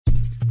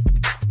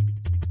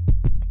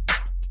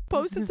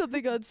posted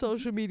something on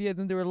social media, and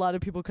then there were a lot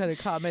of people kind of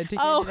commenting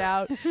in and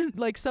out.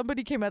 Like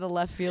somebody came out of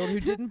left field who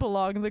didn't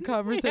belong in the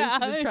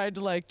conversation and tried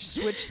to like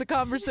switch the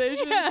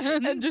conversation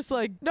and just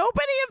like,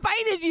 nobody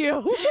invited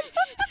you.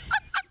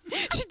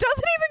 She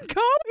doesn't even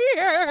go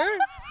here.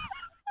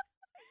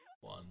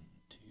 1,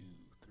 2,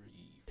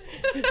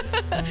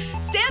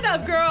 3, Stand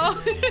up, girl.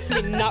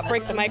 Not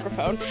break the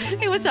microphone.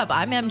 Hey, what's up?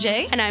 I'm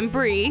MJ. And I'm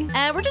Bree.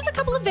 And we're just a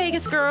couple of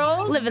Vegas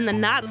girls. Living the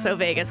not so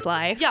Vegas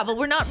life. Yeah, but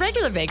we're not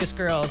regular Vegas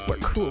girls. We're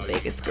cool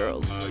Vegas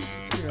girls.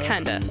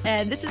 Kinda.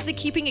 And this is the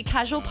Keeping It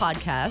Casual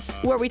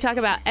podcast. Where we talk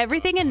about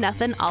everything and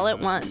nothing all at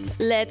once.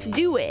 Let's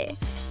do it.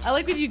 I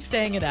like when you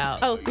saying it out.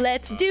 Oh,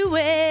 let's do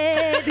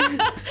it.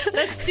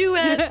 Let's do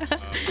it.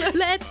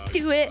 Let's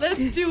do it.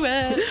 Let's do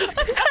it.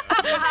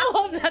 I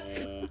love that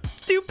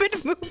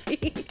stupid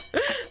movie.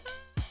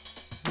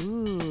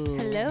 Ooh.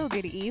 Hello,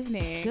 good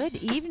evening. Good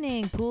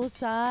evening.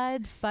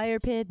 Poolside, fire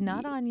pit,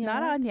 not on yet.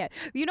 Not on yet.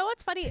 You know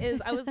what's funny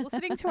is I was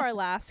listening to our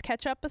last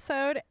catch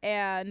episode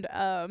and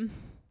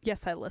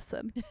yes, I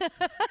listen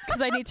because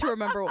I need to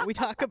remember what we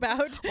talk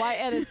about. Why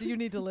edits? You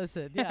need to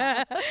listen.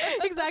 Yeah.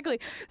 Exactly.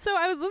 So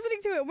I was listening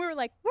to it and we were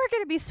like, we're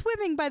going to be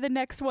swimming by the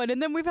next one.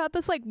 And then we've had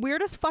this like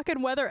weirdest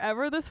fucking weather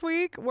ever this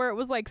week where it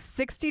was like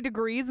 60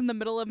 degrees in the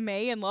middle of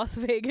May in Las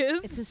Vegas.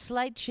 It's a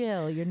slight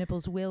chill. Your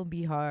nipples will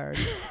be hard.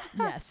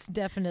 Yes,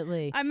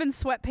 definitely. I'm in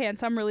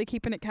sweatpants. I'm really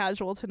keeping it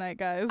casual tonight,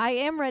 guys. I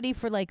am ready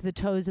for like the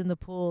toes in the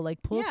pool,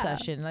 like pool Yeah.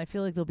 session. And I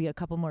feel like there'll be a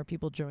couple more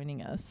people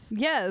joining us.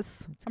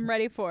 Yes, I'm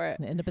ready for it. It's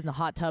gonna end up in the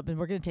hot tub, and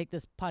we're going to take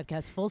this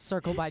podcast full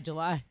circle by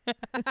July.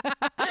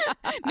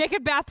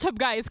 Naked bathtub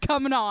guy is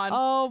coming on.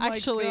 Oh my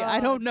Actually, God. I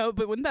don't know,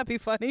 but wouldn't that be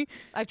funny?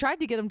 I tried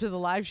to get him to the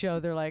live show.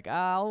 They're like,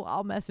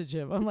 I'll message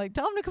him. I'm like,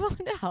 tell him to come on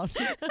down.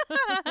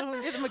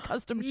 I'll get him a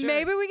custom shirt.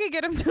 Maybe we could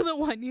get him to the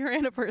 1-year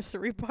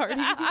anniversary party.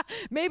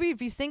 Maybe if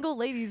he's single,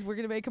 ladies, we're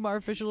going to make him our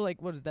official,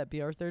 like, what would that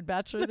be? Our third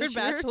bachelor Third this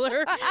year?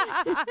 bachelor.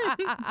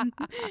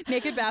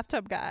 Naked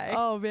bathtub guy.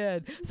 Oh,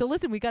 man. So,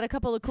 listen, we got a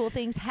couple of cool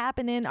things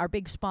happening. Our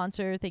big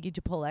sponsor, thank you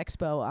to Pole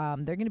Expo.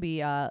 They're going to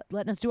be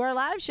letting us do our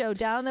live show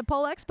down at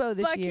Pole Expo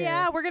this Fuck year.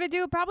 yeah, we're gonna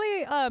do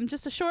probably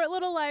just a short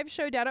little live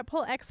show down at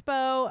Pole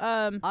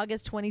Expo.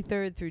 August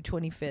 23rd through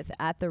 25th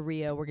at the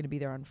Rio. We're going to be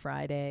there on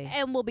Friday.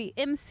 And we'll be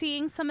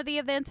emceeing some of the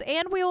events,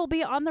 and we will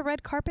be on the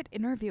red carpet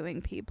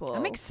interviewing people.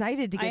 I'm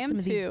excited to I get am some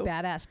of these too.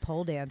 badass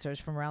pole dancers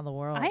from around the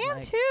world. I am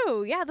Like,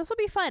 too. Yeah, this will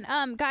be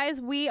fun. Guys,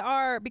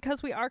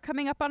 because we are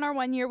coming up on our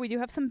 1 year, we do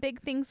have some big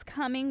things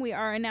coming. We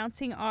are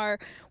announcing our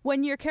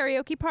 1-year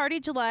karaoke party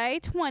July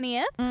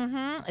 20th.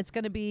 It's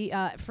going to be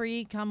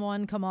free. Come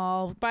one, come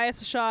all. Buy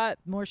us a shot.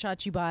 More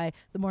shots you buy,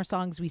 the more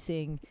songs we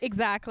sing,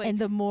 Exactly. and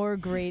the more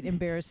great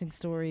embarrassing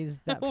stories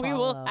that we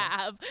will follow.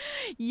 have.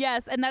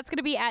 Yes, and that's going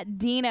to be at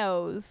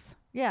Dino's.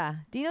 Yeah,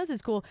 Dino's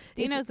is cool.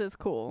 Dino's is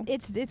cool.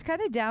 It's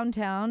kind of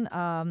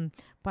downtown,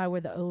 by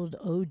where the old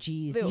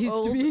OGs The used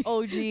old to be.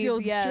 OGs, The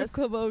old yes.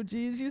 strip club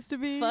OGs used to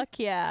be. Fuck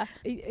yeah.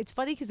 It's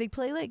funny because they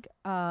play like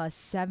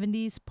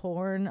 70s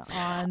porn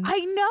on.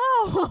 I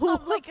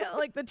know.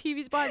 like the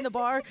TV's behind the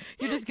bar.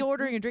 You're just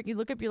ordering a drink. You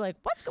look up. You're like,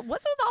 what's with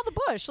all the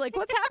bush? Like,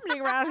 what's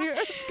happening around here?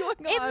 What's going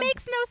on? It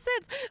makes no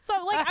sense. So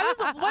like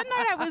one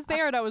night I was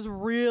there and I was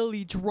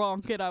really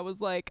drunk and I was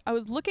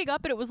looking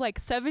up and it was like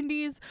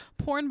 70s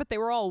porn, but they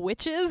were all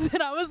witches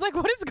and I was like,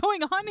 what is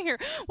going on here?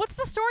 What's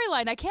the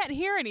storyline? I can't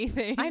hear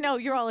anything. I know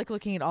you're all like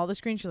looking at all the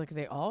screens. You're like, are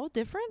they all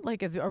different?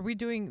 Like, are we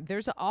doing?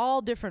 There's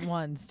all different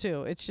ones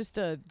too. It's just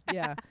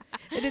yeah,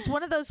 and it's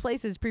one of those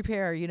places.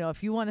 Prepare. You know,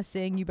 if you want to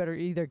sing, you better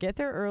either get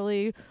there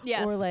early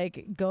Yes. or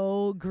like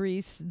go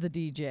grease the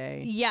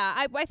DJ. Yeah,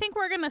 I think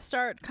we're gonna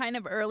start kind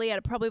of early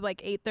at probably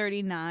like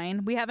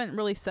 8:39. We haven't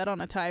really set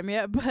on a time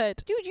yet,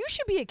 but Dude, you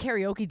should be a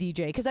karaoke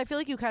DJ because I feel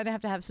like you kind of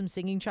have to have some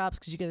singing chops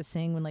because you got to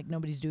sing when like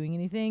nobody's doing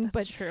anything. That's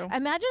but true.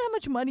 Imagine how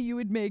much money you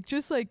would make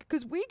just like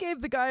because we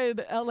gave the guy in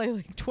LA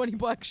like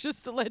 $20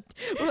 just to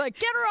we're like,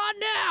 get her on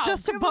now,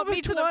 just to Give bump him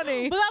me to the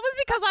 20. Well, that was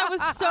because I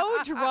was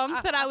so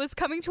drunk that I was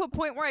coming to a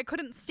point where I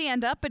couldn't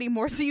stand up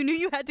anymore. So you knew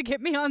you had to get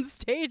me on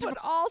stage. But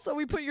also,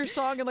 we put your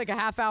song in like a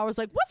half hour. It's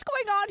like, what's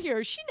going on here?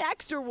 Is she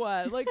next or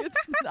what? Like, it's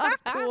not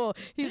cool.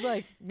 He's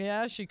like,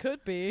 yeah, she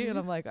could be. And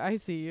I'm like, I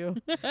see you.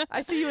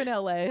 I see you in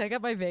LA. I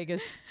got my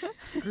Vegas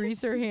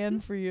greaser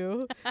hand for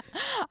you.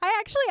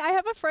 I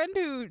have a friend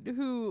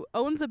who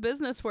owns a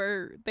business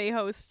where they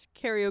host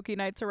karaoke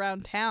nights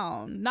around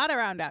town. Not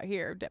around out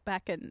here,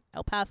 back in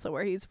El Paso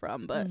where he's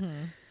from, but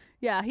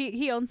yeah,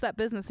 he owns that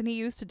business and he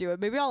used to do it.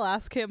 Maybe I'll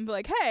ask him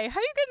like, hey, how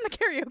you get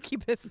in the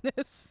karaoke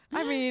business?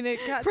 I mean, it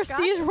got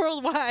Prestige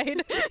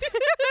worldwide.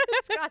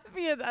 It's got to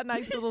be a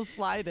nice little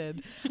slide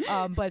in.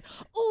 But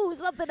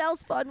something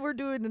else fun we're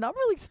doing, and I'm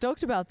really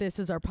stoked about this,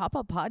 is our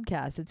pop-up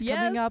podcast. It's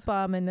coming Yes.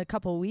 up in a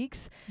couple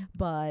weeks,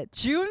 but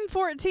June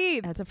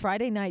 14th. that's a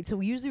Friday night. So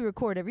we usually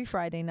record every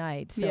Friday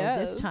night. So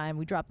Yes. this time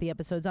we drop the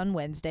episodes on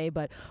Wednesday,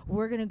 but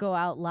we're going to go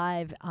out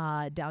live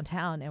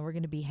downtown and we're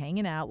going to be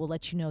hanging out. We'll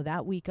let you know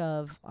that week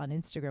of on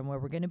Instagram where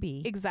we're going to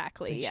be. So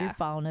Exactly. make sure you're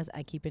following us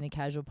at Keeping It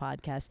Casual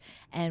Podcast,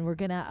 and we're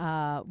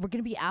gonna we're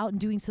gonna be out and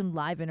doing some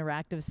live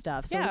interactive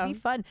stuff. So it'll Yeah. be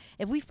fun.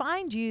 If we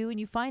find you and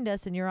you find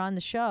us and you're on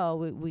the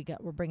show,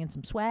 we're bringing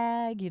some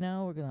swag. You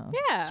know, we're gonna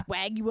Yeah.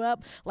 swag you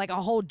up like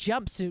a whole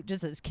jumpsuit,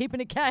 just as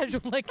keeping it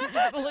casual. Like you're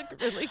gonna look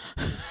really.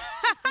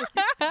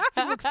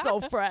 You look so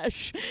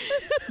fresh.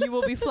 You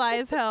will be fly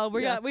as hell.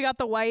 We Yeah. got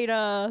the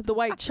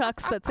white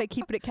chucks that say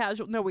keeping it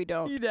casual. No, we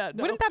don't. Yeah,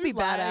 no, Wouldn't that be you're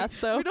lying. badass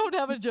though? We don't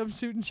have a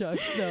jumpsuit and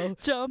chucks. No.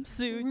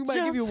 Jumpsuit. We might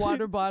give you a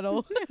water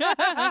bottle.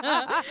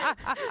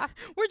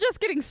 We're just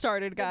getting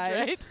started,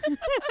 guys.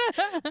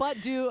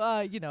 But do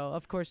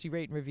of course you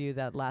rate and review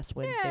that last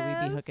Wednesday. We'd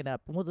Yes. be hooking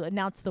up. We'll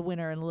announce the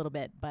winner in a little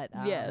bit, but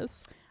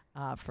Yes.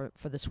 for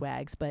the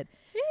swags. But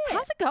Yeah.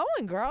 how's it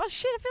going, girl?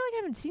 Shit, I feel like I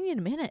haven't seen you in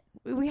a minute.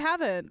 We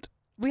haven't.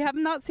 We have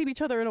not seen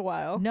each other in a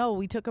while. No,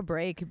 we took a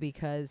break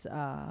because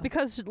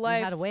Because we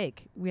life had a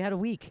week. We had a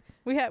week.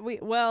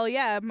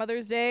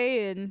 Mother's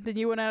Day, and then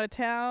you went out of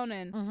town,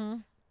 and Mm-hmm.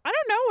 I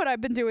don't know what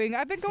I've been doing.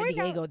 I've been San going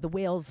Diego, the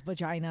whale's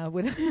vagina.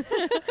 Would I've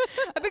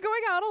been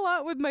going out a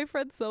lot with my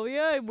friend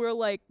Sylvia, and we're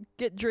like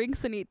get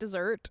drinks and eat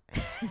dessert.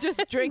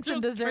 just drinks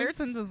and Just desserts. Drinks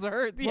and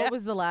dessert. Yeah. What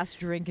was the last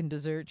drink and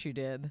dessert you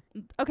did?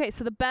 Okay,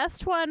 so the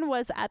best one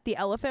was at the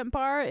Elephant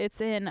Bar. It's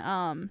in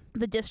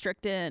the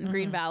district in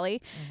Green Mhm.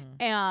 Valley,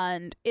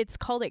 and it's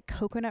called a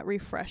coconut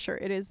refresher.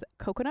 It is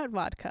coconut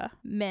vodka,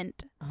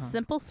 mint,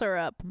 simple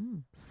syrup,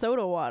 Mm.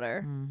 soda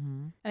water,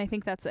 Mm-hmm. and I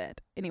think that's it.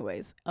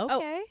 Anyways,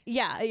 Okay.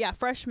 yeah,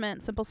 fresh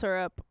mint, simple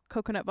syrup,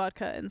 coconut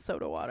vodka, and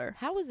soda water.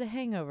 How was the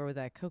hangover with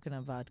that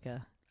coconut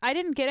vodka? I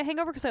didn't get a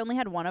hangover because I only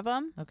had one of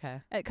them.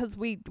 Okay. Because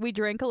we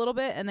drank a little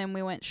bit and then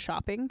we went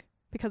shopping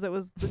because it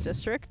was the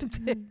district.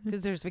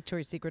 Because there's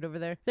Victoria's Secret over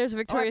there. There's Oh,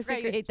 I Victoria's forgot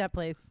you Secret. hate that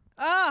place.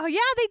 Oh yeah,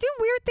 they do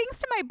weird things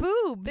to my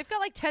boobs. They've got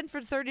like 10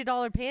 for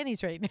 $30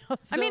 panties right now.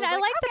 So I mean, it's I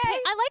like okay.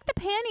 I like the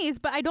panties,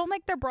 but I don't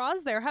like their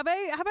bras. There, have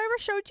I ever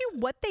showed you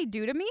what they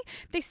do to me?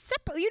 They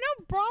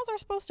bras are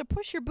supposed to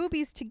push your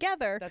boobies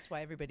together. That's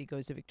why everybody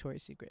goes to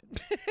Victoria's Secret.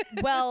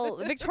 Well,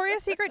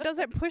 Victoria's Secret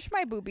doesn't push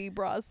my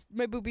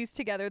boobies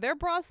together. Their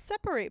bras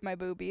separate my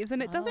boobies,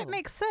 and it doesn't Oh.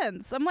 make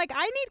sense. I'm like,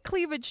 I need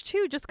cleavage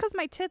too. Just because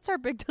my tits are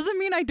big doesn't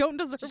mean I don't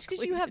deserve. Just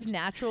because you have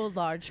natural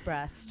large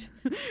breast.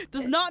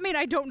 does not mean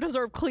I don't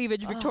deserve cleavage.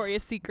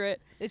 Victoria's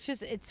Secret.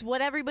 It's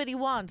what everybody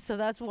wants. So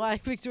that's why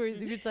Victoria's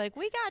Secret's like,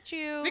 we got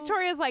you.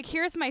 Victoria's like,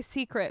 here's my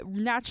secret.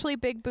 Naturally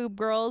big boob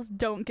girls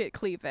don't get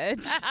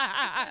cleavage.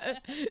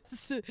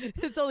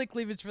 It's only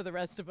cleavage for the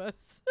rest of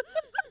us.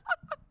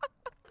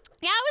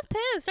 Yeah, I was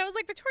pissed. I was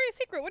like, Victoria's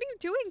Secret, what are you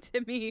doing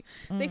to me?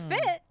 They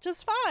fit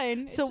just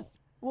fine.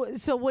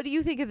 So what do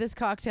you think of this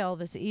cocktail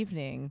this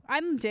evening?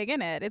 I'm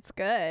digging it. It's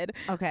good.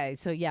 Okay,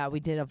 so yeah, we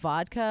did a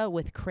vodka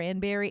with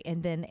cranberry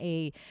and then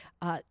a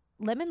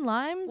lemon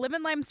lime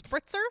Lemon lime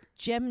spritzer.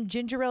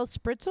 ginger ale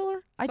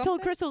spritzer. I told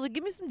Something? Crystal, I was like,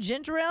 give me some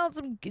ginger ale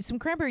and some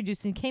cranberry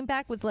juice, and he came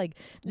back with like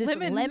this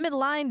Lemon- lemon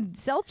lime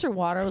seltzer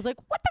water. I was like,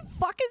 what the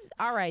fuck is?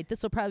 All right,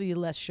 this will probably be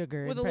less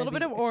sugar With and a little probably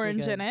bit of be actually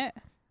orange good. in it.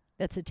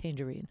 That's a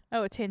tangerine.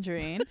 Oh, a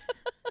tangerine.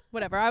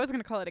 Whatever. I was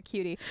going to call it a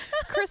cutie.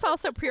 Chris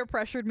also peer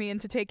pressured me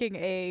into taking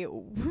a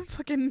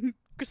fucking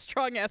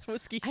strong ass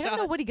whiskey I shot. don't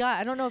know what he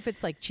got. I don't know if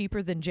it's like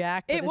cheaper than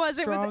Jack. But It was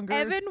stronger.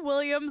 Evan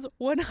Williams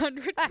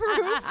 100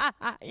 proof.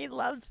 He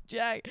loves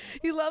Jack.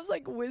 He loves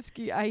like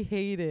whiskey. I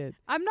hate it.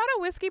 I'm not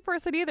a whiskey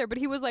person either, but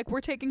he was like,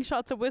 we're taking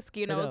shots of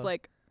whiskey. And I I was know.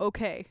 like,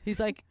 okay. He's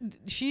like,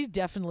 she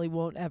definitely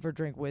won't ever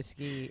drink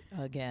whiskey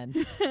again.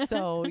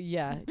 So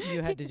yeah,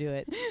 you had to do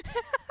it.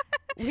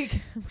 We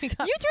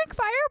got. You drink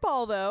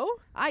Fireball, though.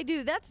 I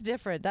do. That's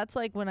different. That's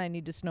like when I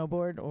need to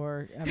snowboard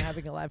or I'm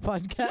having a live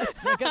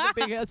podcast. I got a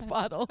big ass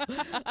bottle.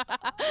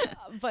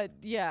 But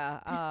yeah,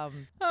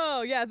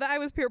 Oh, yeah. I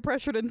was peer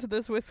pressured into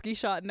this whiskey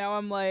shot. Now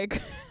I'm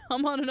like,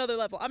 I'm on another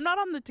level. I'm not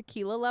on the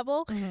tequila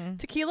level.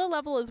 Tequila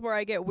level is where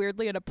I get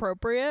weirdly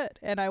inappropriate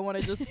and I want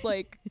to just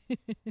like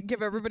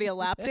give everybody a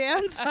lap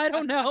dance. I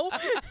don't know.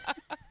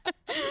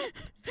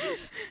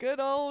 good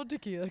old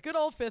tequila. Good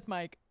old fifth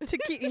mic.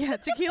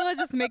 Tequila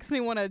just makes me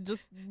want to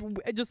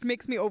it just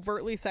makes me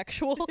overtly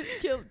sexual.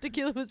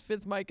 Tequila was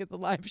fifth mic at the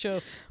live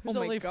show. There's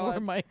my only four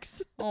God.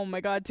 mics. Oh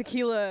my God.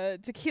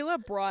 Tequila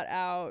brought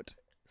out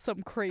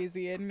some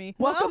crazy in me.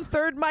 Welcome,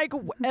 third mic,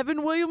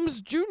 Evan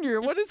Williams Jr.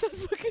 What is that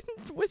fucking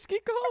whiskey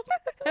called?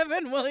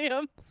 Evan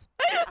Williams.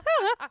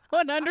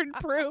 100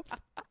 proof.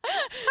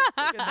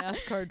 Like a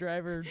NASCAR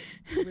driver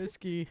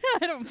whiskey.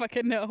 I don't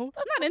fucking know.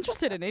 I'm not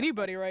interested in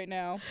anybody right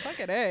now.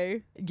 Fucking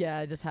A.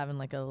 Yeah, just having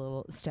like a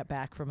little step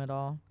back from it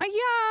all. Yeah.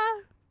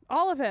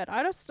 All of it.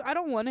 I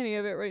don't want any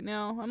of it right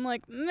now. I'm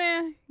like,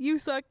 nah, you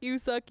suck, you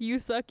suck, you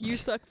suck, you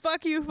suck.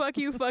 Fuck you, fuck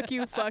you, fuck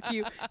you, fuck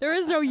you. There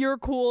is no you're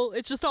cool.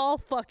 It's just all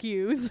fuck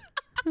yous.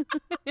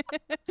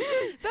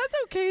 That's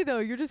okay though.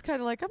 You're just kind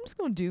of like, I'm just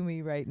gonna do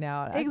me right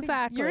now. I think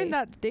Exactly. you're in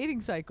that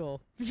dating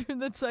cycle. You're in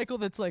that cycle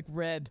that's like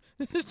red.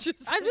 It's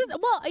just I'm just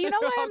well, you know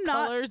they're what? all I'm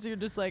not. colors. You're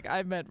just like,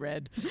 I meant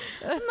red.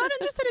 I'm not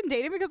interested in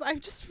dating because I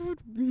just would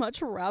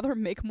much rather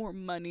make more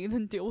money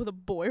than deal with a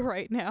boy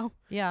right now.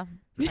 Yeah,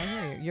 I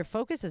hear you. Your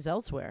focus is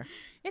elsewhere.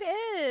 It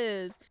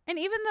is. And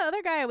even the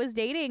other guy I was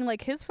dating,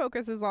 like his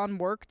focus is on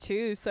work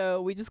too.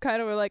 So we just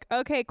kind of were like,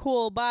 okay,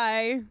 cool,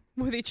 bye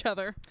with each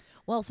other.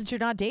 Well, since you're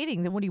not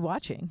dating, then what are you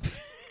watching?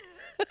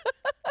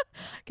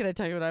 Can I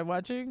tell you what I'm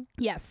watching?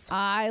 Yes.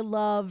 I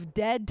love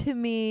Dead to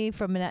Me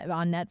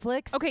on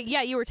Netflix. Okay,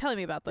 yeah, you were telling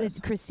me about It's this.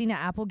 Christina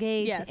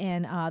Applegate Yes.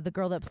 and the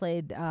girl that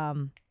played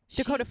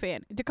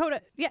Dakota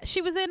Dakota, yeah,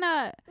 she was in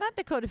not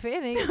Dakota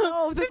Fanning.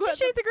 No, 50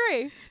 Shades of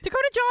Grey.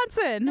 Dakota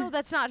Johnson. No,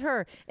 that's not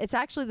her. It's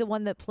actually the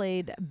one that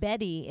played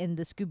Betty in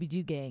the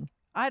Scooby-Doo gang.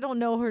 I don't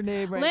know her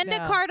name right Linda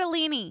now.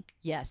 Cardellini.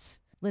 Yes.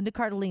 Linda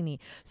Cardellini.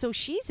 So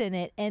she's in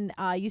it, and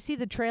you see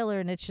the trailer,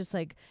 and it's just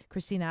like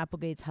Christina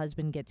Applegate's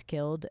husband gets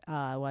killed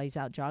while he's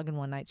out jogging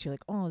one night. So you're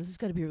like, oh, this is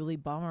going to be a really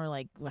bummer.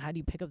 Like, how do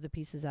you pick up the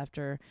pieces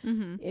after?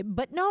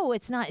 But no,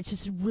 it's not. It's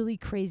just really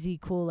crazy,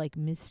 cool, like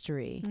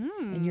mystery.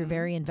 And you're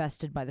very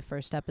invested by the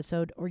first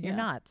episode, or you're Yeah.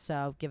 not.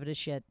 So give it a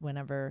shit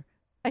whenever.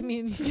 I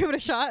mean, Give it a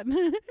shot.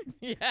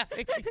 yeah.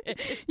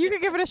 You could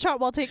give it a shot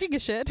while taking a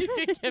shit. You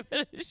can give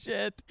it a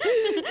shit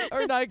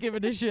or not give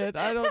it a shit.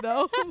 I don't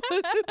know.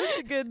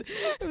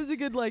 It was a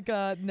good like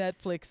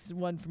Netflix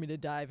one for me to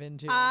dive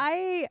into.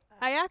 I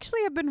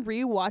actually have been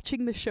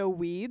rewatching the show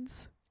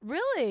Weeds.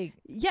 Really?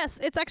 Yes,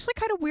 it's actually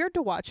kind of weird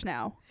to watch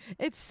now.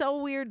 It's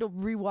so weird to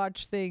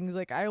rewatch things.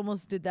 Like I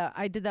almost did that.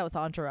 I did that with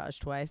Entourage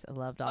twice. I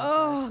loved Entourage.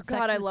 Oh Sex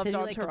God, and I the loved City,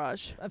 like,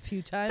 Entourage. a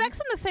few times. Sex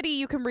in the City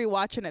you can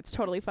rewatch and it's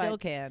totally Still fine.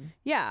 can.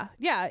 Yeah,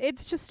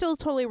 it's just still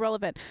totally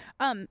relevant.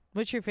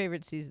 What's your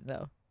favorite season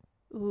though?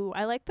 Ooh,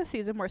 I like the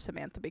season where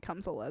Samantha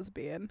becomes a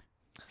lesbian.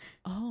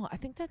 Oh, I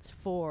think that's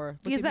 4.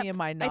 Look Is at me and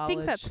my knowledge. I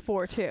think that's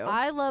 4 too.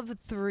 I love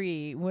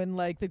 3 when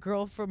like the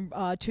girl from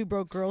Two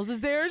Broke Girls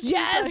is there. She's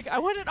Yes! like, I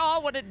want it all,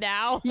 I want it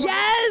now.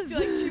 Yes!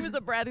 Like she was a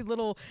bratty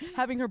little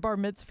having her bar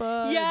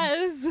mitzvah.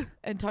 Yes.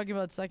 And talking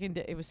about second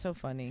date. It was so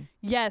funny.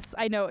 Yes,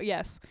 I know.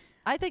 Yes.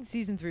 I think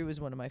season 3 was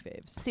one of my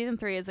faves. Season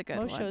 3 is a good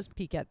Most one. shows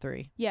peak at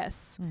 3.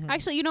 Yes. Mhm.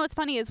 Actually, you know what's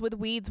funny is with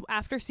Weeds,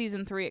 after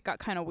season 3, it got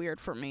kind of weird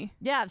for me.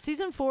 Yeah,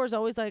 season 4 is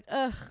always like,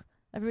 ugh,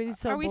 everybody's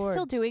so Are we bored.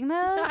 still doing this?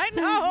 I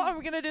know. Are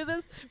we gonna do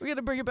this? We're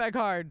gonna bring it back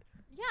hard.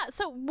 Yeah,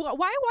 so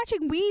why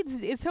watching Weeds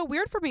is so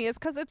weird for me is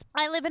because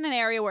I live in an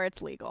area where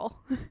it's legal.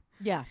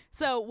 Yeah.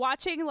 So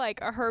watching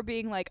like her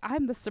being like,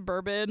 I'm the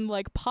suburban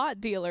like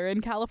pot dealer in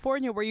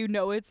California where you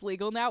know it's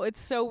legal now, it's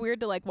so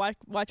weird to like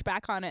watch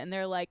back on it and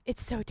they're like,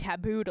 it's so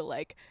taboo to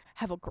like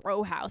have a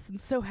grow house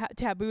and so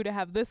taboo to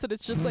have this, and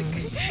it's just like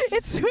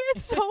it's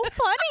so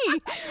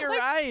funny. You're Like,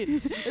 right.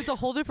 It's a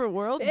whole different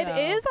world It now.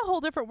 is a whole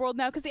different world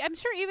now because I'm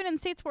sure even in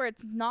states where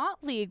it's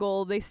not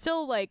legal, they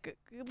still like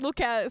look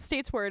at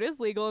states where it is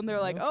legal and they're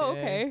like, oh,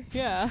 okay,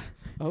 yeah.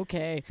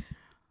 Okay.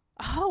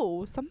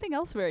 Oh, something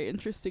else very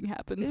interesting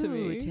happened to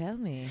Ooh, me. tell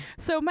me.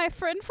 So my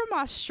friend from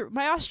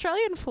my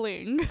Australian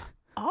fling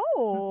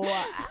Oh.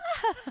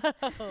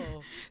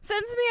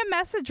 sends me a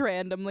message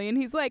randomly and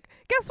he's like,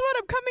 guess what?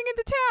 I'm coming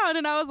into town.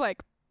 And I was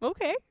like,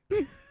 okay,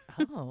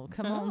 Oh,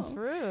 come on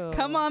through.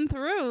 come on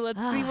through. Let's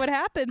see what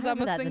happens. I'm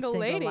Remember a that in single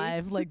lady.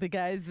 life, like the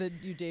guys that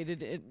you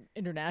dated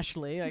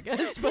internationally, I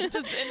guess, but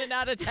just in and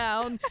out of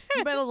town.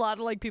 You met a lot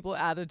of like people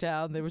out of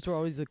town. They were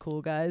always the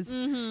cool guys.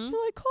 Mm-hmm.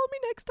 You're like, call me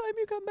next time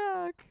you come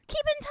back.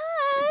 Keep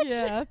in touch.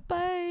 Yeah.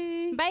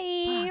 Bye.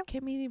 Bye. Fuck,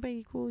 can't meet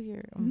anybody cool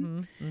here. Mm-hmm.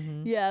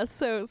 Mm-hmm. Yeah,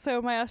 so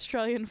my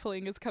Australian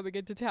fling is coming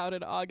into town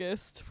in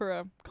August for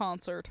a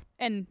concert.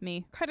 And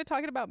me kind of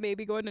talking about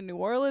maybe going to New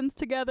Orleans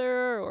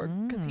together, or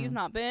because he's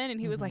not been, and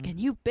he was like, and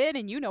you've been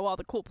and you know all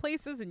the cool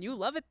places and you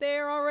love it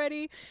there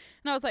already.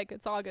 And I was like,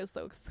 it's August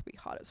though, 'cause it's gonna be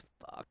hot as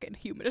fuck and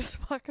humid as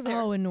fuck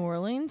there. Oh, in New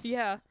Orleans?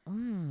 Yeah.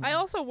 Mm. I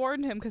also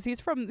warned him because he's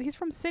from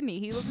Sydney.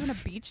 He lives in a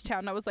beach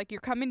town. I was like,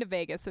 you're coming to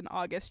Vegas in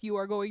August. You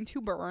are going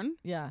to burn,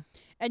 Yeah.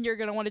 and you're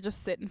gonna want to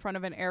just sit in front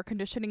of an air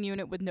conditioning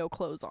unit with no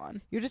clothes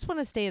on. You just want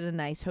to stay at a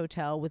nice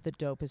hotel with the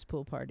dopest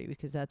pool party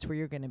because that's where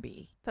you're going to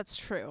be. That's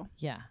true.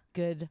 Yeah.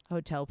 Good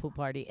hotel pool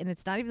party. And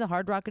it's not even the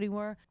Hard Rock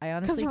anymore. I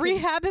honestly Because couldn't-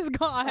 rehab is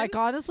gone. I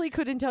honestly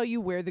couldn't tell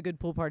you where the good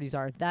pool parties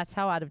are. That's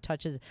how out of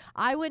touch is.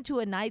 I went to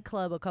a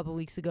nightclub a couple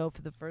weeks ago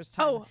for the first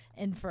time Oh.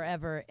 in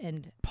forever.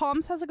 And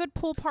Palms has a good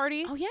pool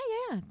party. oh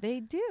yeah, they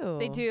do.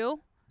 They do.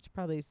 It's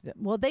probably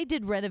well, they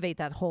did renovate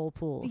that whole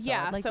pool. So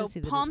Yeah, I'd like so to see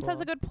the new Palms has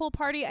pool. a good pool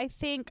party. I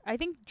think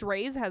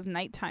Dre's has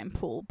nighttime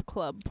pool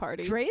club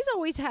parties. Dre's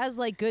always has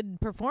like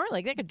good perform.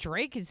 Like a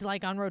Drake is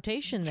like on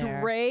rotation there.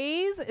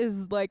 Dre's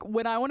is like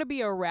when I want to be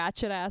a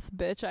ratchet ass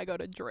bitch, I go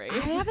to Dre's.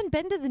 I haven't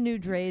been to the new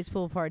Dre's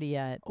pool party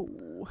yet.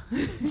 Oh.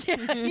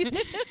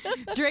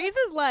 Dre's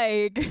is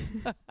like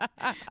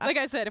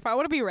I said, if I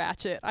want to be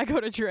ratchet, I go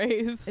to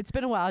Dre's. It's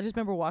been a while. I just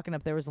remember walking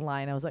up. There was a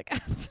line. I was like,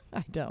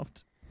 I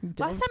don't.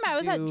 Last time I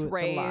was at do the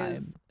Dre's, line.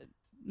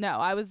 no,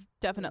 I was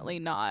definitely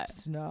not.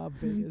 Snob,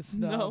 biggest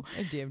snob. No.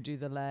 I damn do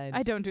the line.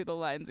 I don't do the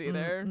lines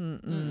either.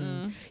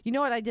 Mm-mm. You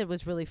know what I did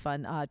was really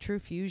fun. True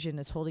Fusion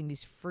is holding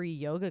these free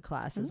yoga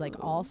classes like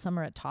all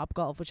summer at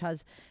Topgolf, which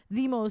has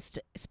the most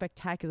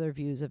spectacular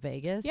views of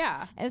Vegas.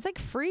 Yeah. And it's like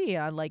free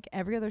on like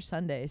every other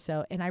Sunday.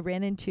 So, and I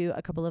ran into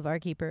a couple of our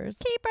keepers.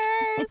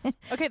 Keepers.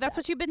 Okay, that's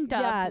what you've been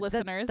dubbed,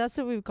 listeners. That's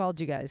what we've called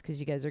you guys because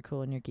you guys are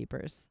cool and you're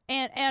keepers.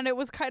 And it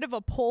was kind of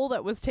a poll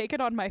that was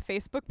taken on my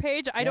Facebook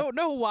page. I don't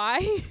know why.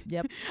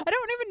 Yep. I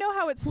don't even know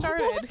how it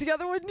started. What was the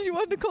other one you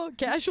wanted to call it?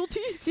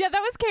 Casualties? Yeah, that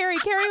was Carrie.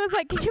 Carrie was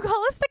like, "Can you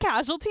call us the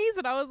Casualties?"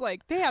 And I was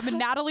like, "Damn!" And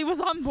Natalie was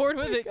on board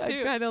with it too.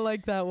 I kind of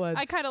like that one.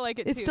 I kind of like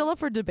it too. It's still up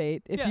for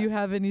debate. If you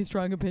have any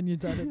strong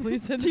opinions on it,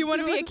 please send Do you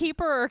want to be a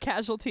keeper or a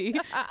casualty?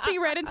 So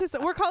you ran into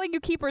we're calling you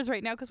keepers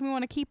right now because we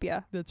want to keep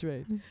you. That's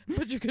right.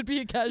 But you could be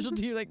a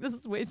casualty. You're like, this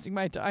is wasting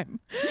my time.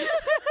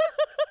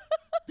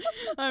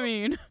 I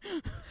mean,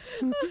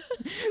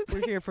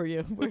 we're here for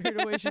you. We're here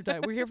to waste your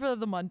time. We're here for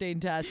the mundane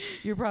tasks.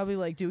 You're probably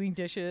like doing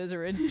dishes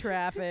or in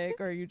traffic,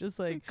 or you're just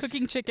like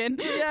cooking chicken.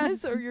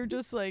 Yes, or you're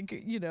just like,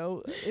 you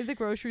know, in the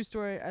grocery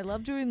store. I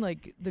love doing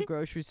like the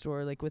grocery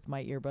store, like with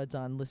my earbuds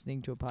on,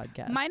 listening to a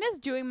podcast. Mine is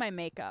doing my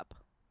makeup.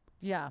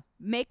 Yeah.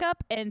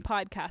 Makeup and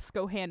podcasts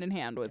go hand in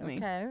hand with me.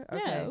 Okay.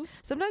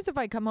 Yes. Sometimes if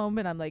I come home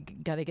and I'm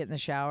like gotta get in the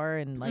shower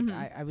and like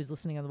I was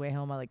listening on the way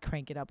home, I like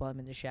crank it up while I'm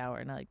in the shower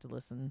and I like to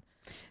listen.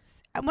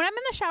 When I'm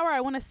in the shower,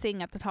 I want to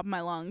sing at the top of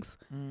my lungs.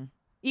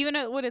 Even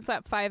when it's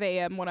at 5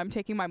 a.m. when I'm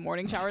taking my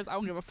morning showers, I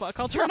don't give a fuck.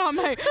 I'll turn on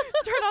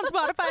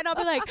Spotify and I'll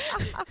be like,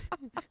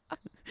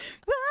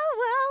 whoa,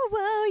 whoa,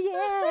 whoa,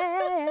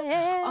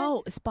 yeah.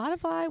 Oh,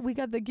 Spotify, we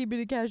got the Keeping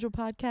It Casual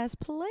podcast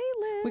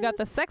playlist. We got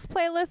the sex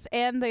playlist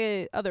and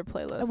the other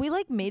playlist. And we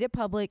like made it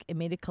public and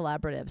made it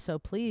collaborative. So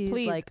please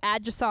like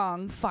add your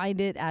songs.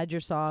 Find it, add your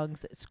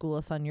songs, school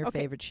us on your Okay,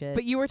 favorite shit.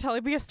 But you were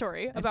telling me a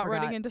story about forgot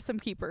running into some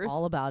keepers.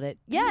 all about it.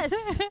 Yes.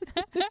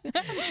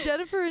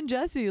 Jennifer and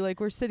Jesse, like,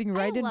 were sitting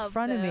right in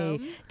front of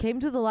me, came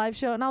to the live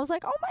show, and I was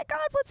like, oh my God,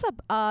 what's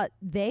up?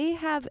 They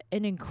have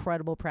an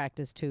incredible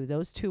practice too.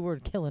 Those two were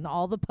killing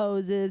all the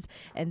poses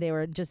and they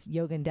were just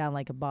yogaing down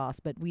like a boss.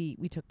 But we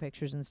took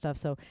pictures and stuff.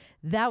 So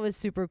that was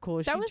super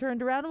cool. She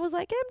turned around and was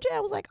like, MJ. I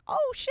was like,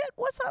 oh shit,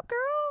 what's up,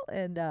 girl?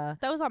 And that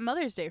was on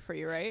Mother's Day for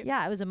you, right?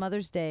 Yeah, it was a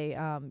Mother's Day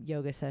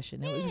yoga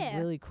session. It was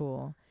really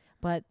cool.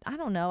 But I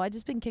don't know. I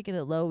just been kicking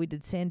it low. We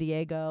did San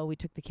Diego. We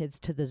took the kids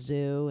to the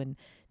zoo and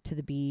to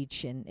the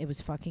beach, and it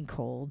was fucking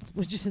cold,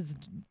 which is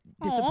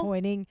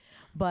disappointing.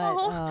 But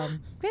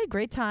we had a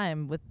great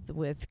time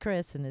with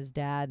Chris and his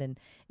dad. And,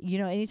 you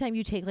know, anytime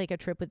you take like a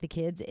trip with the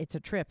kids, it's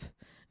a trip.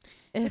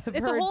 It's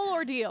a whole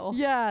ordeal.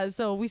 Yeah,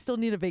 so we still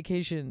need a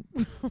vacation.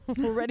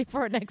 We're ready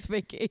for our next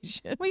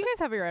vacation. Well, you guys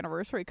have your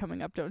anniversary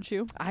coming up, don't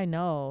you? I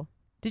know.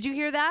 Did you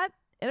hear that?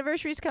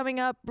 Anniversary's coming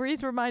up.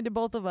 Breeze reminded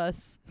both of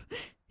us.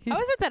 How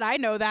is it that I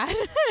know that?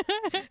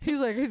 He's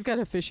like, he's got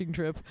a fishing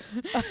trip.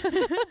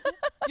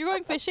 You're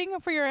going fishing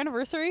for your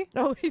anniversary?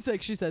 Oh, he's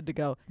like, she said to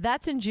go.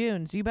 That's in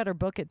June, so you better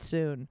book it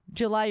soon.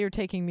 July, you're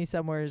taking me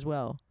somewhere as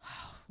well.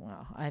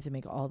 Wow, I have to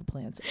make all the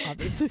plans,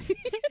 obviously.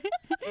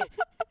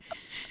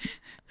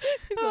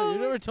 He's like, you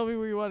never told me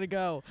where you want to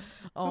go.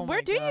 Oh,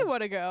 where do you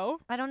want to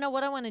go? I don't know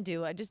what I want to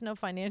do. I just know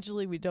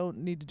financially we don't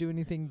need to do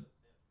anything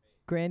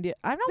grandiose.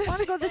 I don't want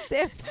to go to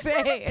Santa Fe.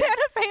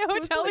 Santa Fe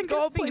Hotel and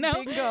go play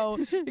Casino.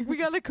 bingo. We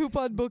got a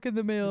coupon book in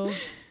the mail.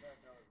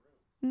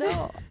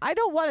 No, I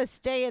don't want to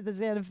stay at the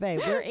Santa Fe.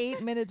 We're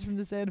 8 minutes from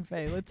the Santa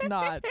Fe. Let's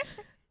not.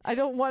 I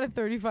don't want a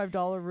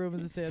 $35 room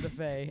in the Santa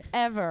Fe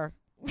ever.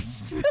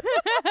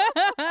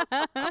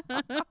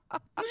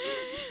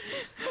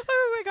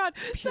 Oh my God.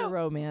 Pure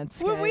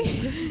romance. When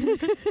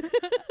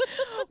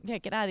Yeah,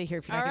 get out of here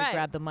if you're All not going right. to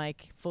grab the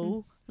mic,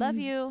 fool. Love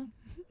you.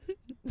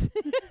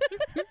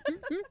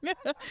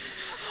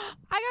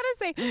 I gotta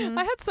say,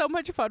 I had so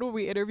much fun when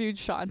we interviewed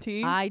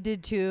Shanti. I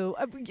did too.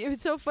 It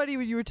was so funny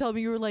when you were telling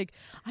me, you were like,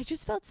 I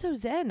just felt so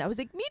zen. I was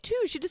like, me too.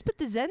 She just put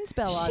the zen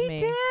spell on me.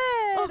 She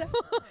did.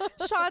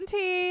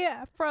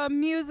 Shanti from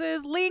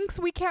Muses Links.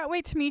 We can't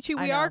wait to meet you.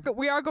 I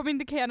We are going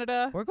to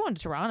Canada. We're going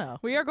to Toronto.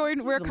 We're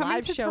The coming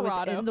live to show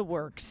Toronto. is in the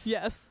works.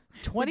 Yes,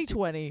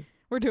 2020.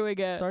 we're doing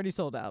it. It's already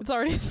sold out. It's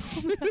already.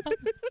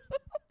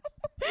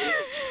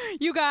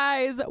 You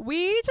guys,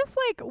 we need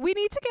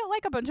to get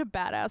like a bunch of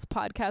badass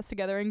podcasts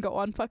together and go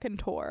on fucking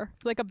tour.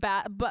 Like a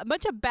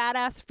bunch of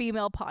badass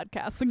female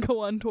podcasts and go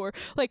on tour.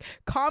 Like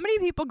comedy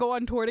people go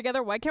on tour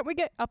together. Why can't we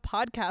get a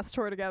podcast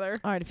tour together?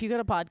 All right, if you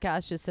got a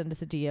podcast, just send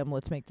us a DM.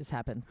 Let's make this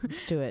happen.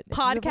 Let's do it. If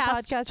you have a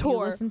Podcast you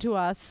tour. listen to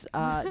us.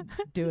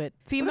 Do it.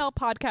 Female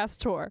podcast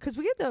tour. Because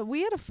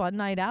we had a fun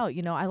night out.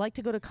 You know, I like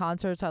to go to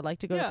concerts. I like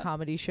to go to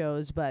comedy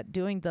shows. But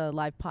doing the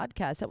live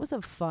podcast, that was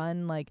a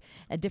fun, like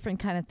a different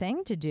kind of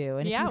thing to do.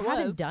 And Yeah, if it you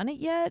haven't was. done it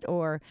yet,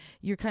 or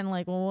you're kind of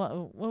like,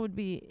 well, what would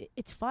be?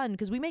 It's fun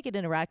because we make it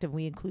interactive.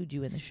 We include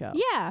you in the show.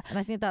 Yeah. And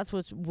I think that's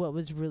what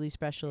was really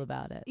special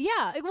about it.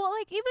 Yeah, well,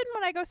 like even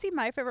when I go see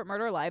My Favorite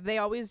Murder live, they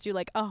always do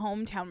like a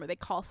hometown where they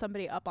call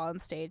somebody up on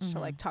stage to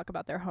like talk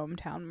about their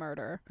hometown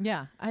murder.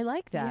 Yeah, I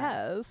like that.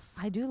 Yes.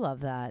 I do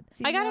love that.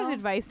 I got an Email?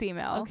 advice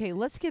email. Okay,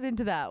 let's get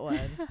into that one.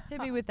 Hit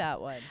me with that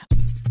one.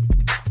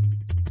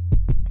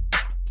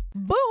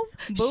 Boom.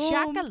 Boom.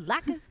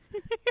 Shakalaka.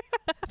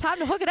 Time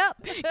to hook it up.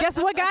 Guess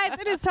what, guys?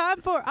 It is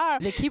time for our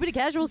The Keeping It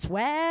Casual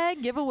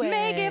swag giveaway.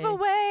 May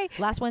giveaway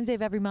Last Wednesday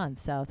of every month.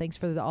 So thanks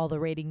for all the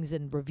ratings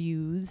and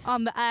reviews.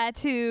 on the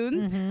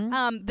iTunes.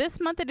 Mhm. This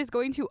month it is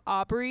going to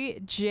Aubrey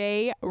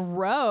J.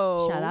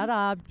 Rowe. Shout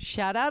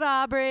out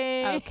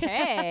Aubrey.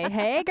 Okay.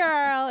 Hey,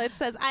 girl. It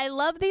says, I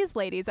love these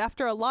ladies.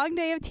 After a long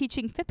day of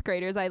teaching fifth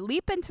graders, I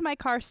leap into my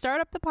car,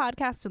 start up the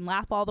podcast, and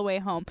laugh all the way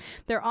home.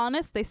 They're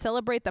honest. They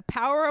celebrate the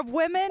power of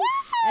women,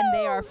 and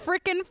they are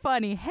freaking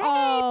funny. Hey,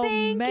 Oh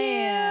thank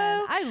man,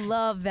 you. I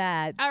love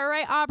that. All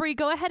right, Aubrey,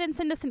 go ahead and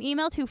send us an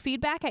email to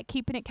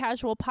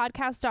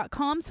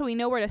feedback@keepingitcasualpodcast.com so we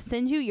know where to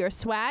send you your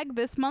swag.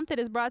 This month it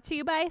is brought to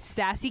you by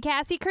Sassy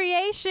Cassie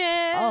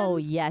Creations. Oh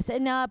yes,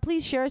 and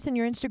please share us in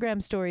your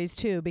Instagram stories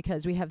too,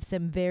 because we have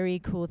some very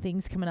cool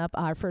things coming up.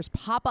 Our first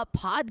pop-up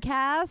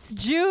podcast.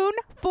 June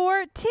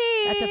 14th.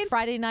 That's a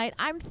Friday night.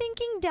 I'm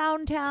thinking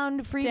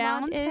downtown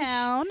Fremont-ish.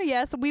 Downtown.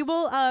 Yes, we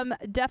will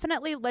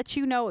definitely let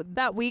you know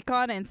that week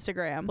on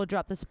Instagram. We'll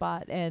drop the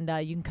spot, and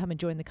you can come and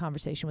join the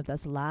conversation with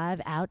us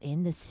live out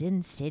in the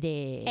Sin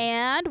City.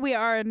 And we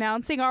are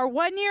announcing our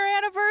 1-year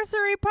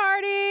anniversary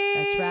party.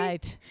 That's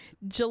right.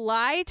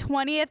 July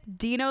 20th,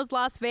 Dino's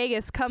Las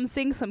Vegas. Come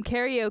sing some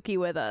karaoke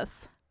with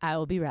us. I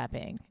will be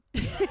rapping.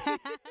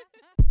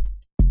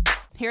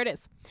 Here it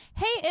is.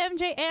 Hey,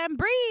 MJ and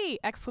Bree!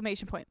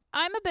 Exclamation point.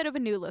 I'm a bit of a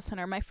new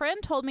listener. My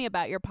friend told me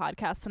about your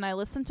podcast, and I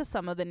listened to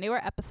some of the newer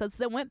episodes,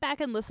 then went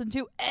back and listened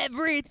to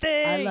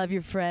everything. I love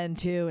your friend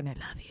too, and I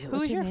love you.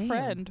 What's Who's your name?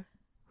 friend?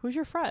 Who's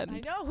your friend? I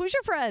know. Who's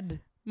your friend?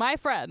 My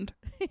friend.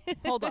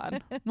 Hold on.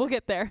 We'll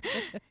get there.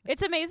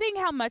 It's amazing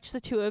how much the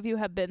two of you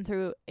have been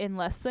through in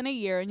less than a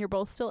year, and you're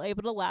both still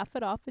able to laugh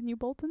it off, and you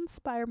both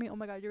inspire me. Oh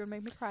my God, you're going to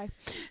make me cry.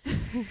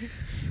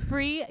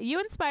 Bree, you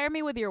inspire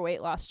me with your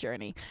weight loss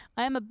journey.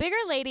 I am a bigger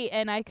lady,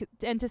 and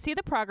to see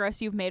the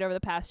progress you've made over the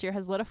past year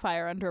has lit a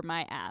fire under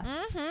my ass.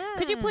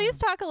 Could you please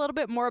talk a little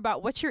bit more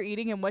about what you're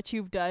eating and what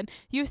you've done?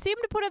 You seem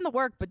to put in the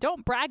work, but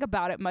don't brag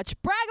about it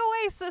much. Brag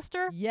away,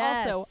 sister.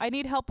 Yes. Also, I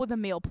need help with a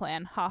meal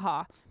plan.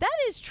 Haha. That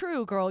is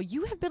true, girl.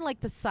 You have been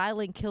like the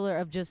silent killer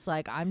of just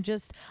like,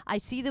 I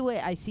see the way,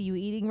 I see you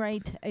eating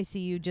right. I see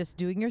you just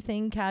doing your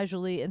thing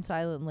casually and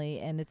silently.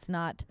 And it's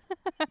not,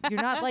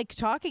 you're not like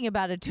talking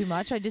about it too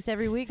much.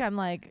 Every week I'm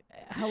like,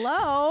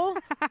 hello.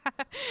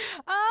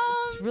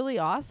 It's really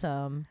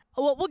awesome.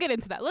 Well, we'll get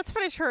into that. Let's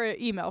finish her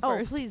email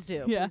first. Oh, please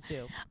do. Yeah. Please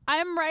do.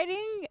 I'm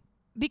writing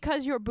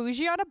because your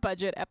bougie on a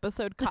budget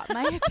episode caught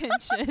my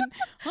attention.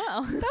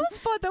 Well, That was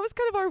fun. That was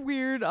kind of our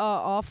weird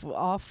off.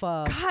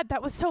 God,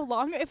 that was so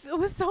long. It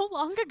was so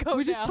long ago.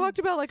 We just now. talked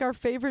about like our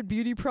favorite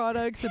beauty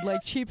products and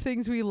like cheap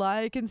things we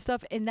like and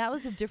stuff. And that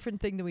was a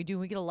different thing that we do.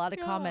 We get a lot of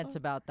comments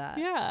about that.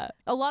 Yeah,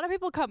 a lot of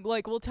people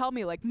will tell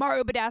me like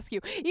Mario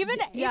Badescu. Even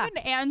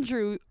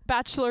Andrew,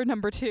 Bachelor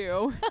number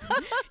 2,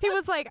 he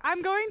was like,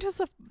 I'm going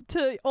to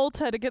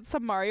Ulta to get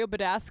some Mario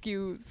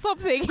Badescu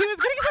something. He was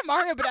getting some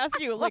Mario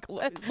Badescu like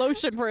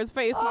lotion for his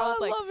face, and I was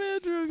like, love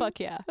Andrew. fuck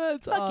yeah.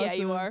 That's Fuck awesome. yeah,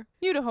 you are.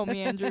 You the homie,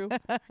 Andrew.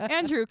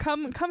 Andrew,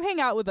 come hang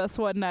out with us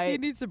one He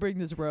night. needs to bring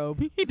this robe.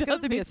 He It's going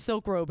does to be need- a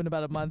silk robe in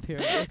about a month here.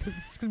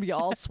 It's going to be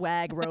all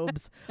swag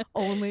robes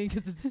only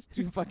because it's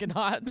too fucking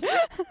hot.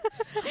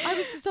 I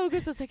was so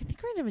good. So I was like, I think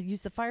we're going to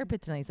use the fire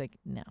pit tonight. He's like,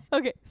 no.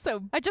 Okay,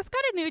 so I just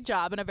got a new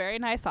job in a very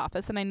nice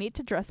office, and I need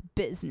to dress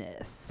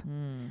business.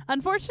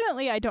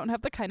 Unfortunately, I don't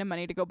have the kind of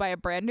money to go buy a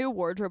brand new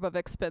wardrobe of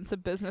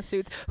expensive business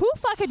suits. Who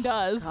fucking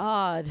does?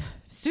 God.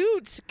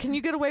 Suits. Can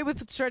you get away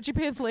with stretchy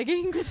pants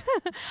leggings?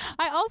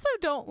 I also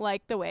don't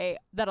like the way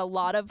that a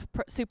lot of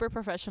super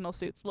professional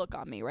suits look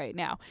on me right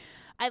now.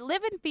 I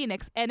live in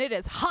Phoenix, and it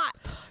is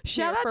hot.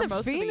 Shout here out for to most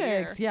of the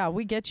Phoenix. year. Yeah,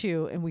 we get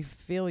you and we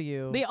feel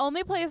you. The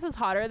only places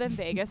hotter than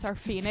Vegas are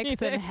Phoenix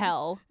and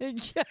hell.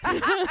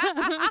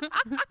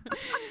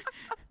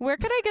 Where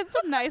could I get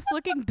some nice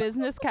looking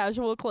business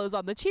casual clothes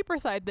on the cheaper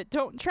side that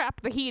don't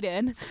trap the heat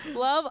in?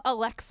 Love,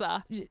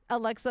 Alexa.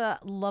 Alexa,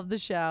 love the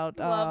shout.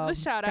 Love the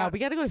shout God, out. we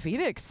got to go to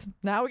Phoenix.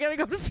 Now we got to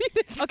go to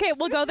Phoenix. Okay,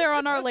 we'll go there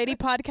on our Lady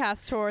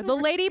Podcast tour. The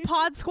Lady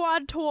Pod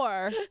Squad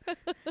tour.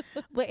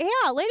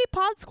 Yeah, Lady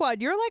Pod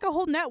Squad. You're like a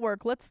whole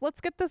network. Let's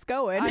get this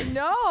going. I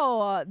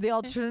know. The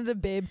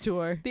Alternative Babe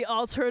Tour. The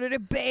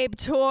Alternative Babe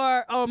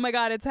Tour. Oh my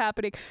God, it's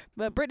happening.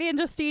 But Brittany and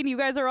Justine, you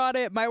guys are on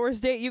it. My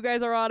Worst Date, you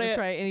guys are on That's it.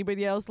 right.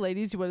 Anybody else,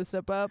 ladies, you want to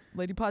step up?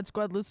 Lady Pod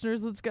Squad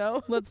listeners, let's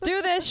go. Let's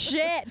do this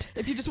shit.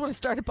 If you just want to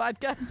start a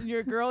podcast and you're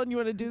a girl and you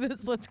want to do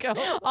this, let's go.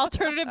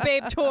 Alternative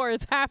Babe Tour.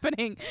 It's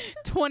happening.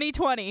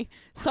 2020.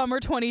 Summer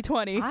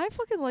 2020. I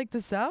fucking like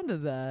the sound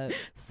of that.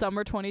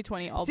 Summer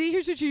 2020. See,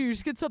 here's what you do. You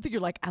just get something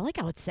you're like, I like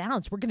how it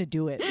sounds. We're going to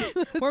do it.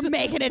 We're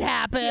making it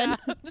happen. Yeah,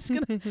 I'm just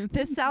going to,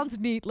 this sounds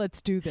neat.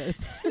 Let's do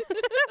this.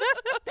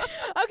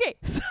 Okay,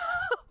 so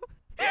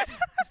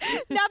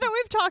Now that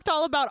we've talked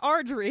all about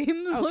our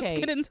dreams, let's Okay.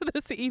 get into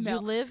this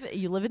email.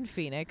 You live in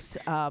Phoenix.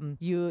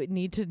 You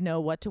need to know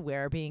what to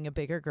wear being a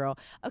bigger girl.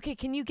 Okay,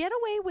 can you get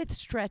away with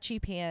stretchy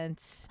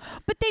pants?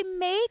 But they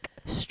make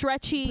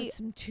stretchy Put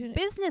some tuna-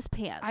 business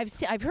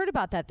pants. I've heard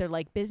about that. They're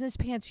like business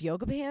pants,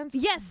 yoga pants.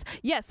 Yes,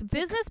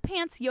 business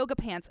pants, yoga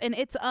pants, and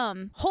it's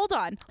hold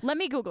on, let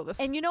me Google this.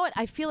 And you know what?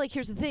 I feel like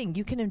here's the thing.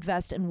 You can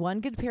invest in one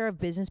good pair of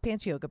business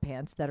pants, yoga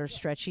pants that are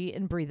stretchy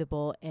and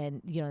breathable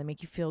and, they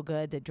make you feel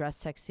good. They dress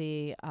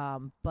sexy.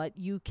 But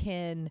you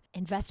can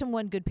invest in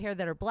one good pair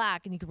that are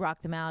black and you can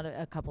rock them out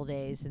a couple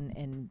days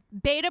and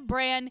Beta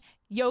brand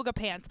yoga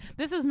pants.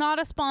 This is not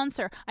a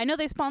sponsor. I know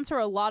they sponsor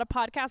a lot of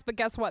podcasts, but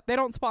guess what? They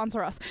don't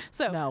sponsor us.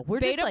 So no, we're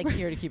Beta just like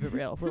here to keep it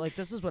real. We're like,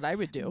 this is what I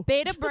would do.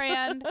 Beta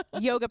brand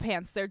yoga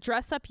pants. They're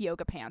dress up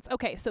yoga pants.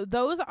 Okay, so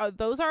those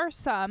are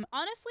some.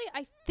 Honestly,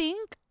 I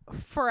think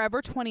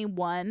Forever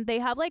 21, they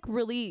have like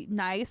really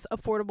nice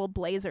affordable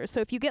blazers. So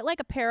if you get like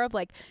a pair of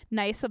like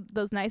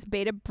those nice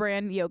Beta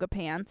brand yoga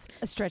pants,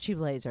 A stretchy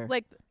blazer.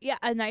 like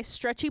a nice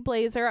stretchy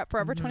blazer at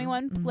Forever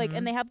 21, like,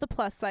 and they have the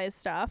plus size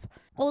stuff.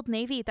 Old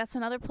Navy, that's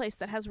another place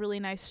that has really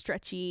nice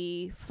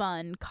stretchy,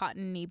 fun,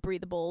 cottony,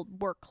 breathable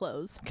work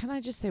clothes. Can I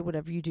just say,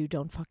 whatever you do,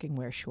 don't fucking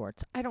wear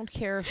shorts. I don't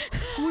care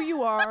who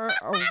you are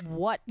or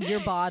what your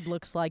bod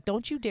looks like.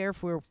 Don't you dare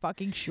wear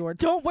fucking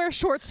shorts. Don't wear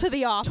shorts to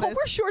the office. Don't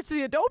wear shorts.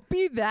 Don't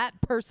be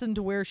that person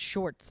to wear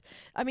shorts.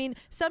 I mean,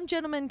 some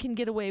gentlemen can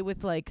get away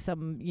with like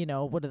some,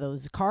 what are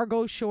those,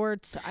 cargo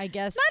shorts, I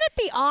guess. Not at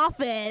the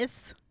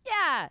office.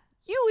 Yeah,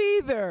 you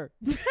either.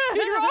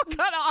 You're all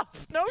cut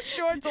off. No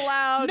shorts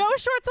allowed. No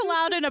shorts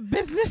allowed in a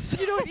business.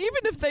 Even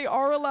if they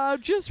are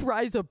allowed, just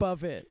rise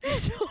above it.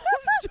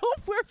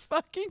 Don't wear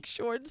fucking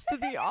shorts to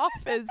the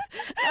office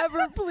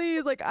ever,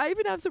 please. Like, I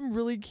even have some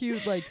really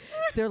cute, like,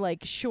 they're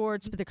like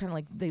shorts, but they're kind of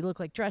like, they look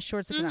like dress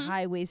shorts. They're kind of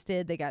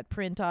high-waisted. They got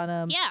print on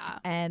them. Yeah.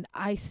 And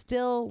I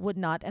still would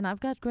not, and I've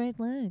got great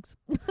legs.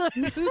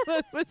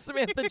 With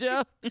Samantha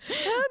Joe.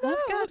 I've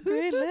got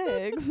great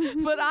legs.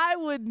 But I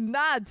would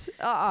not.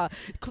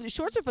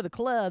 Shorts are for the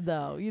club,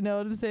 though. You know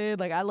what I'm saying?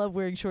 Like, I love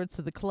wearing shorts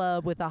to the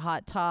club with a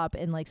hot top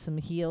and like some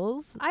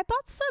heels. I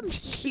bought some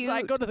 'Cause cute.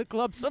 I go to the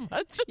club so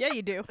much. Yeah,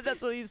 you do.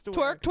 That's what I used to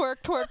wear. Twerk, twerk,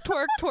 twerk,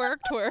 twerk, twerk,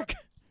 twerk.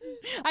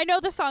 I know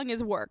the song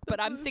is work,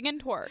 but I'm singing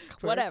twerk.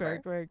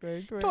 Whatever. Twerk.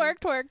 Twerk,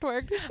 twerk,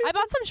 twerk. I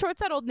bought some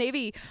shorts at Old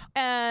Navy,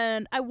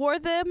 and I wore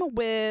them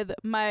with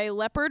my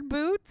leopard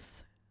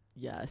boots,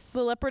 Yes.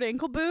 the leopard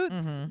ankle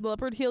boots, the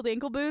leopard heeled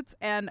ankle boots,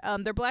 and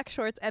they're black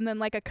shorts, and then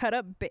like a cut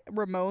up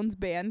Ramones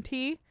band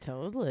tee.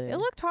 Totally. It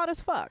looked hot as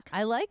fuck.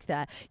 I like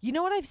that. You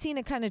know what? I've seen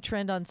a kind of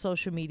trend on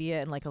social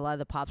media, and like a lot of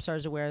the pop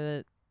stars wear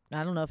that.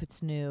 I don't know if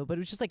it's new, but it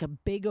was just like a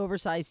big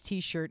oversized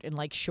T-shirt and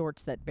like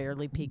shorts that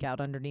barely peek out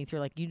underneath.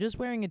 You're like, you just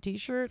wearing a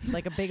T-shirt,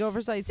 like a big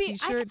oversized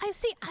T-shirt, I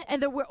see.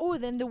 and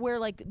then they wear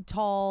like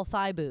tall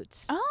thigh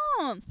boots.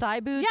 Oh, Thigh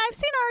boots. yeah, I've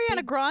seen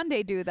Ariana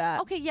Grande do that.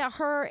 Okay, yeah,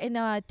 her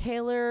and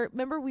Taylor.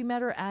 Remember we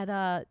met her at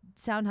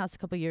Soundhouse a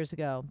couple years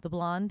ago. The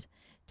blonde,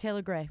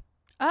 Taylor Gray.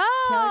 Taylor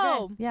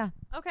Oh, Gray. Yeah.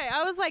 okay.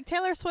 I was like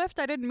Taylor Swift.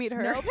 I didn't meet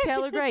her. Nope,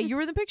 Taylor Gray. You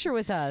were in the picture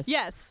with us.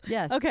 Yes.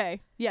 Yes.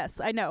 Okay.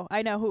 Yes, I know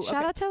who. Shout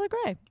okay. out Taylor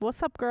Gray.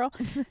 What's up, girl?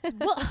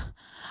 Well,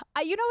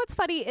 you know what's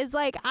funny is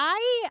like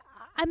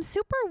I'm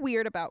super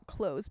weird about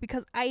clothes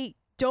because I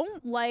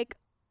don't like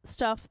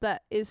stuff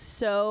that is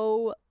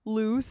so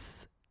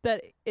loose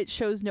that it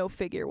shows no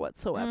figure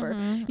whatsoever.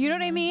 You know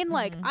what I mean?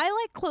 Like I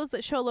like clothes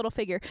that show a little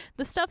figure.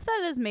 The stuff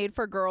that is made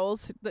for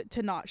girls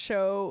to not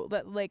show,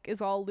 that like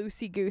is all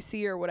loosey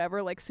goosey or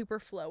whatever, like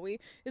super flowy,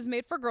 is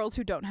made for girls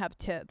who don't have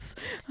tits.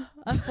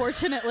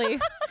 Unfortunately.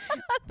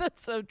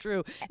 That's so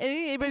true. And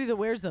anybody that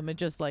wears them, it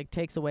just like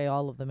takes away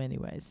all of them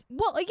anyways.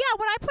 Well, yeah,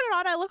 when I put it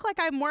on, I look like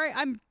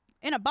I'm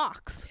in a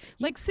box.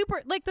 Like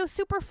those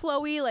super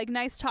flowy, like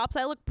nice tops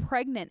I look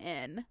pregnant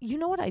in. You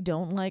know what I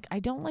don't like? I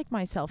don't like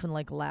myself in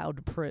like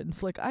loud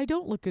prints. Like I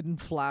don't look good in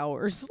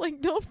flowers.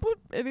 Like don't put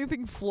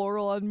anything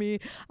floral on me.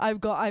 I've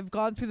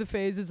gone through the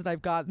phases and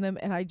I've gotten them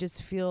and I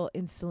just feel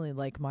instantly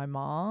like my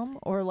mom,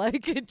 or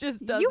like it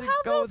just doesn't You have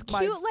go those with my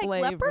cute like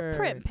leopard flavor.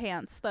 print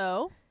pants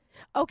though.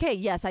 Okay,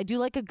 yes, I do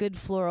like a good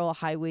floral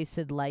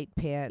high-waisted light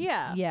pants.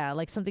 Yeah,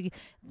 like something,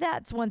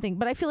 that's one thing.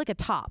 But I feel like a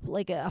top,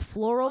 like a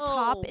floral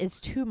top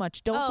is too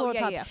much. Don't floral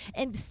top. Yeah.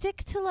 And stick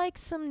to like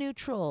some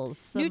neutrals.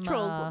 Some,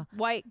 Neutrals,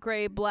 white,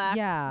 gray, black.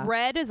 yeah.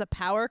 Red is a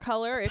power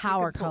color.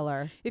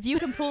 If you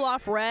can pull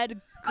off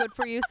red, good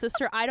for you,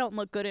 sister. I don't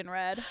look good in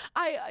red.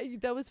 I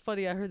that was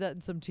funny. I heard that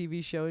in some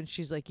TV show, and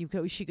she's like,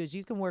 she goes,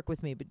 you can work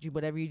with me, but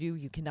whatever you do,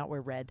 you cannot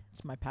wear red.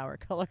 It's my power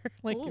color.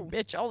 Like, Ooh.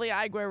 bitch, only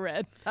I wear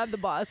red. I'm the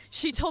boss.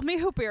 She told me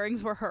hoop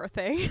earrings were her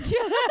thing. Earrings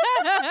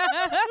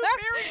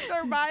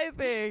are my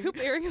thing. Hoop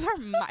earrings are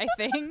my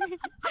thing.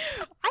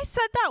 I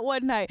said that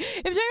one night.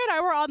 MJ and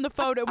I were on the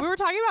phone and we were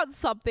talking about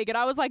something, and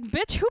I was like,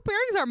 "Bitch, hoop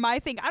earrings are my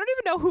thing." I don't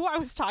even know who I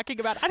was talking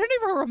about. I don't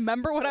even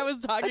remember what I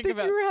was talking I think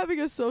about. you were having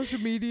a social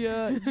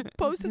media, you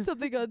posted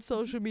something on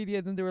social media,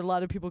 and then there were a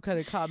lot of people kind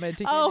of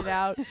commenting in and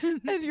out,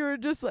 and you were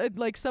just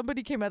like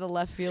somebody came out of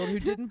left field who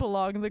didn't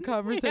belong in the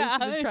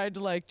conversation and tried to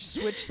like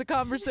switch the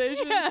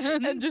conversation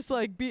and just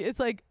like it's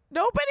like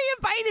nobody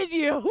invited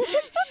you.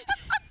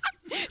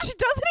 She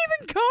doesn't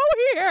even go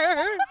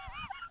here.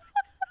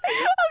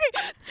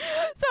 Okay,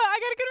 so I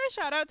gotta give a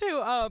shout out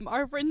to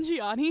our friend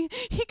Gianni.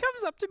 He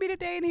comes up to me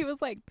today and he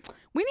was like,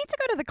 "We need to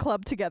go to the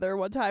club together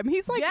one time."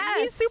 He's like,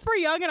 he's super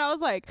young, and I was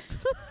like,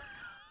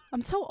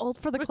 "I'm so old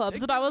for the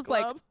clubs," and I was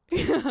like,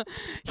 he's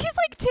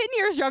like 10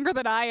 years younger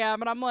than I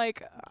am, and I'm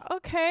like,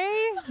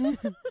 okay.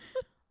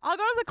 I'll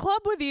go to the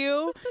club with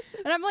you.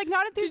 And I'm like,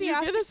 not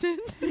enthusiastic. Can you get us in?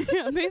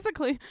 Yeah,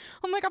 basically.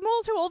 I'm like, I'm a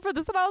little too old for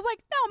this. And I was like,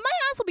 no, my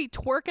ass will be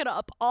twerking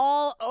up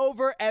all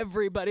over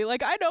everybody.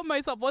 Like, I know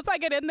myself. Once I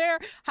get in there,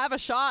 have a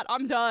shot,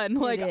 I'm done.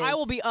 Like, I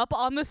will be up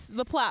on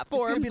the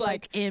platform. It's gonna be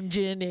like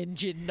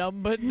engine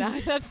number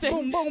 9. That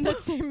same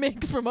that same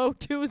mix from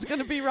O2 is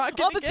gonna be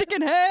rocking. All the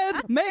chicken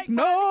heads make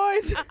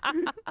noise.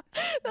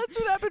 That's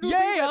what happened with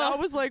me. And I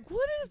was like,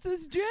 what is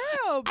this jam?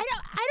 I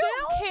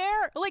don't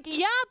care. Like,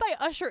 Yeah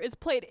by Usher is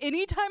played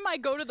anytime I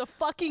go to the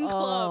fucking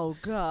club. Oh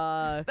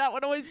god, that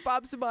one always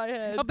pops in my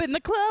head. Up in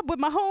the club with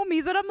my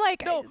homies, and I'm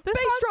like, no, this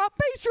bass drop.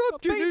 I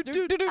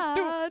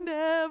I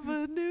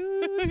never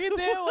knew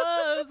there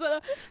was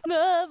a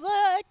love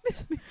like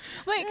this.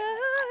 Like,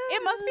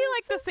 it must be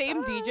like the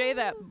same DJ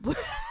that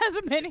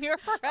hasn't been here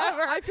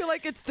forever. I feel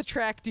like it's the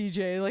track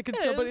DJ. Like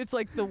it's somebody. It's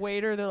like the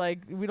waiter. They're like,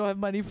 we don't have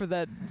money for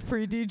that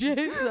free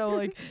DJ, so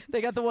like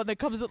they got the one that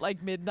comes at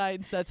like midnight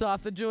and sets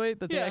off the joint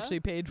that they actually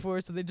paid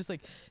for. So they just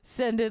like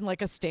send in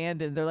like a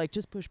stand-in. They're like,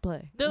 just push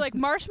play. They're like,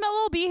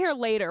 Marshmallow will be here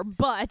later,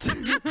 but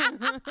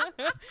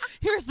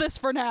here's this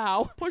for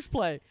now. Push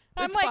play.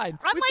 I'm It's like, fine.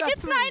 I'm We've like, got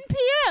it's 3. 9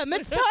 p.m.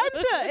 It's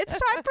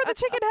time for the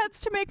chicken heads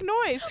to make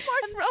noise.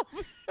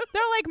 Marshmallow.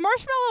 They're like,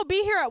 Marshmallow will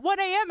be here at 1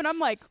 a.m. and I'm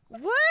like,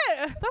 what?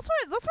 That's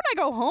when I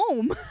go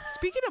home.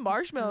 Speaking of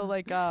Marshmallow,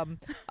 like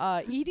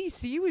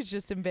EDC was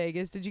just in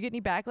Vegas. Did you get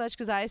any backlash?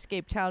 Because I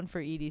escaped town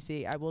for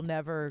EDC. I will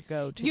never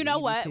go to. You know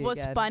EDC what was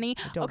again. funny?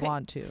 I don't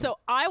want to. So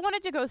I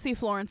wanted to go see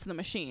Florence and the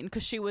Machine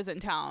because she was in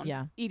town.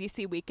 Yeah.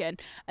 EDC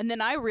weekend, and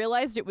then I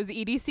realized it was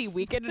EDC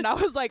weekend, and I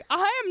was like,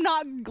 I am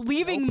not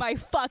leaving my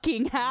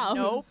fucking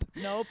house.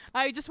 Nope.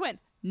 I just went.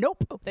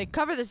 Nope. They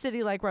cover the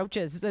city like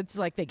roaches. It's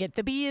like they get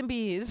the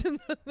B&Bs,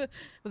 the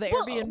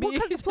Airbnbs. Well,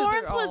 because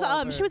Florence was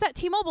over. she was at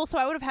T-Mobile, so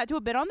I would have had to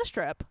have been on the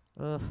Strip.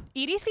 Ugh.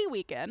 EDC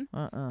weekend.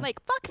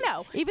 Like, fuck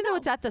no. Even though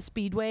it's at the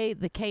Speedway,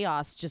 the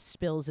chaos just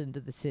spills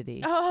into the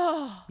city.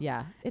 Oh,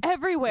 Yeah,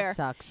 everywhere. It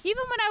sucks.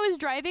 Even when I was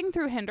driving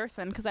through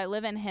Henderson, because I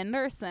live in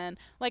Henderson,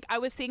 like I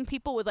was seeing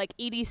people with like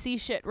EDC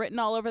shit written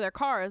all over their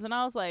cars, and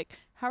I was like,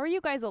 how are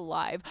you guys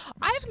alive?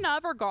 I've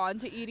never gone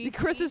to EDC.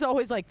 Chris is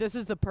always like, this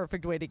is the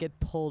perfect way to get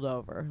pulled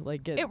over.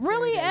 Like, It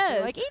really They're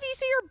is. like, EDC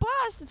or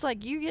bust. It's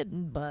like, you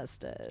getting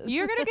busted.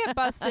 You're gonna get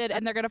busted,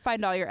 and they're gonna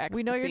find all your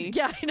ecstasy. We know you're.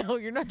 Yeah, I know.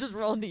 You're not just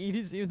rolling to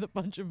EDC with a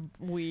bunch of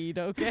weed,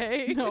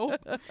 okay? No.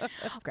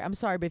 Okay, I'm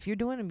sorry, but if you're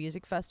doing a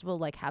music festival,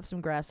 like, have some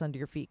grass under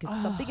your feet, because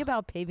something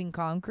about paving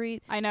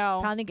concrete, I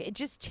know. pounding, it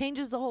just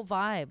changes the whole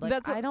vibe.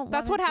 Like, I don't.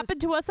 That's what wanna happened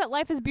just, to us at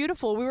Life is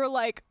Beautiful. We were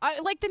like,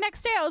 the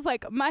next day I was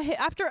like,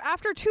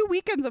 after 2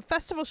 weekends of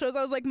festival shows,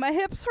 I was like, my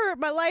hips hurt,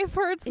 my life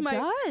hurts, It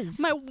does.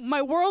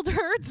 my world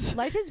hurts.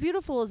 Life is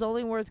Beautiful is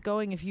only worth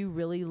going if you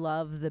really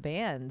love the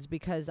bands,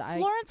 because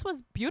Florence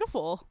was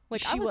beautiful.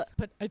 Like she was,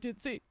 but I did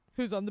see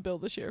who's on the bill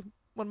this year.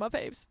 One of my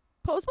faves,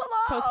 Post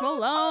Malone. Post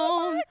Malone.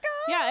 Oh my God.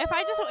 Yeah,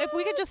 if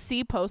we could just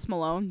see Post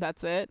Malone,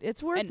 that's it.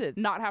 It's worth and it.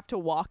 not have to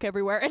walk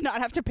everywhere and not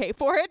have to pay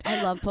for it.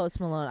 I love Post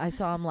Malone. I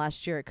saw him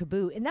last year at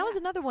Kaboo, and that was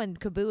another one.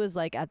 Kaboo is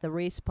like at the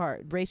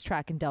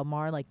racetrack in Del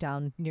Mar, like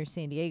down near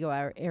San Diego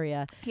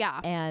area.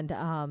 Yeah. And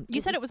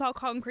You said it was all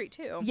concrete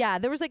too. Yeah,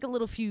 there was like a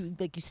little few,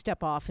 like you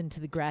step off into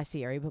the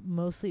grassy area, but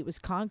mostly it was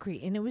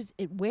concrete, and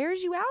it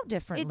wears you out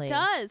differently. It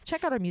does.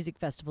 Check out our music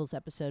festivals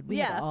episode. We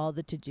had all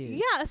the to-dos.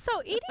 Yeah, so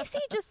EDC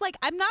just like,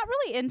 I'm not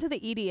really into the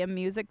EDM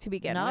music to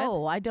begin with.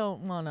 No, I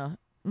don't want to.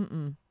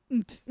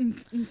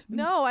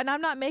 No, and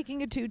I'm not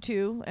making a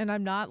tutu, and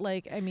I'm not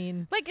like, I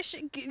mean, Like,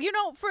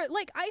 for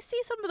like, I see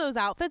some of those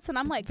outfits, and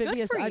I'm like, good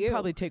Vivi's, for I'd you.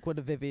 probably take one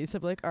of Vivi's.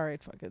 I'm like, all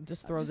right, fuck it,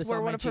 just throw Just this wear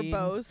on one my of her jeans.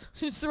 bows.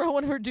 Just throw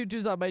one of her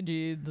tutus on my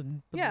jeans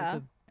and put Yeah.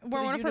 like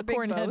Wear a one of her big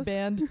unicorn bows.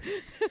 headband.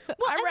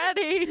 I'm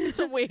ready.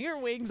 Some winger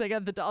wings I got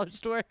at the dollar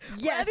store.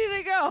 Yes.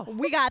 Ready to go.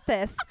 We got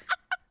this.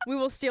 We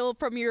will steal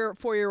from your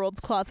 4-year-old's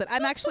closet.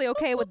 I'm actually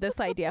okay with this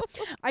idea.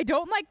 I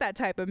don't like that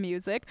type of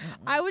music.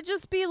 I would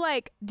just be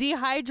like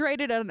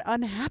dehydrated and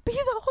unhappy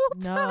the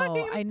whole time.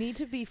 No, I need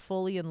to be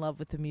fully in love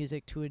with the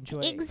music to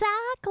enjoy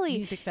Exactly.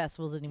 music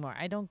festivals anymore.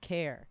 I don't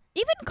care.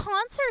 Even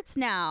concerts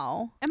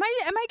now. Am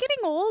I getting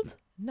old?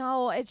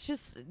 No, it's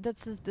just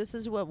this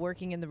is what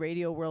working in the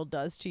radio world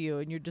does to you,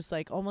 and you're just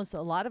like almost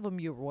a lot of them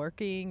you're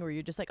working, or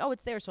you're just like, oh,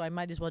 it's there, so I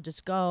might as well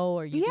just go,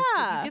 or you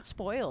Yeah. you get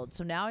spoiled.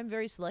 So now I'm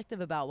very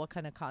selective about what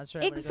kind of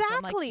concert I want to go to.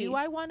 I'm like, Exactly. do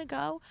I want to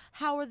go?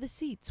 How are the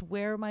seats?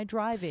 Where am I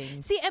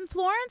driving? See, in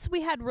Florence,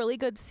 we had really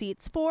good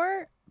seats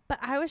for, but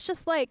I was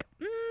just like,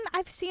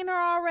 I've seen her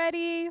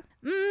already.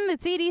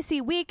 It's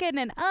EDC weekend,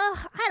 and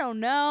I don't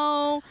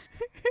know.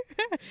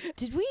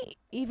 Did we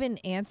even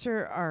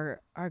answer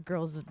our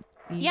girls'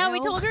 email? Yeah, we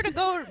told her to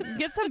go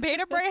get some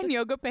Beta Brand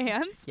yoga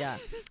pants. Yeah.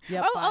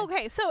 Yep, Oh, fine.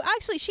 okay. So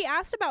actually, she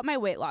asked about my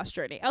weight loss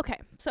journey. Okay,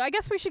 so I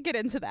guess we should get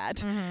into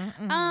that.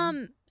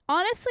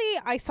 Honestly,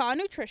 I saw a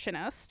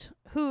nutritionist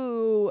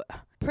who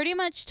pretty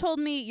much told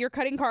me you're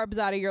cutting carbs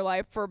out of your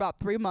life for about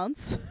 3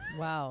 months.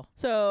 Wow.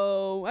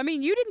 So, I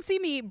mean, you didn't see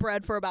me eat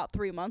bread for about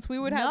 3 months. We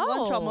would have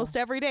lunch No. almost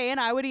every day, and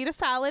I would eat a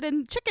salad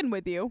and chicken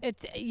with you.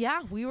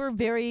 We were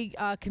very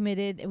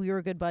committed. We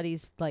were good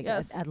buddies, like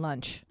Yes. at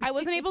lunch. I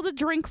wasn't able to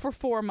drink for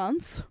 4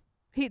 months.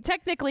 He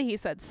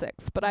said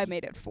 6, but I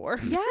made it 4.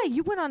 Yeah,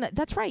 you went on it.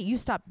 That's right. You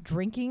stopped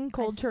drinking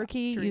cold stopped turkey.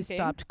 You drinking.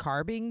 stopped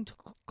carbing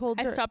cold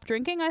I turkey. stopped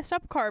drinking. I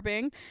stopped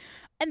carbing.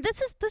 And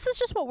this is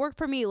just what worked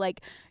for me.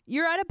 Like,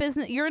 you're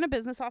in a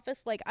business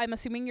office. Like, I'm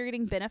assuming you're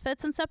getting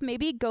benefits and stuff.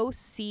 Maybe go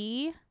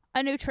see a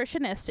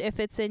nutritionist if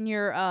it's in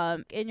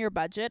your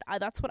budget.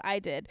 That's what I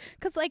did.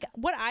 Because, like,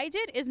 what I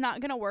did is not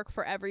going to work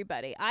for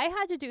everybody. I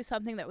had to do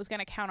something that was going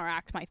to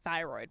counteract my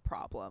thyroid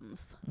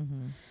problems.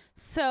 Mm-hmm.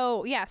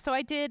 So, yeah. So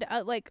I did,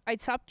 I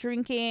stopped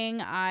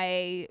drinking.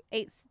 I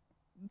ate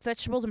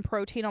vegetables and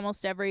protein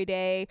almost every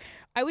day.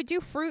 I would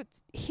do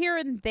fruits here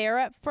and there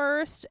at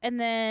first, and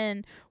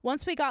then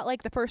once we got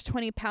like the first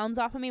 20 pounds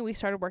off of me, we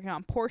started working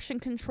on portion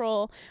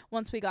control.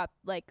 Once we got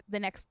like the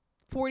next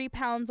 40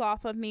 pounds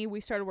off of me, we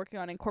started working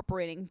on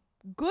incorporating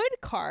good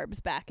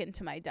carbs back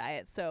into my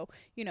diet. So,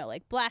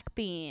 like black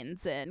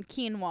beans and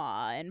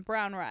quinoa and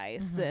brown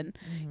rice and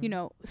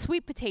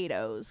sweet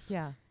potatoes.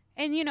 Yeah.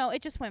 And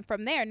it just went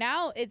from there.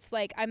 Now it's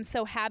like I'm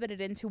so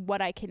habited into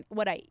what I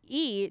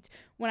eat.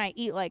 When I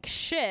eat like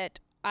shit,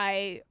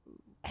 I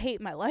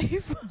hate my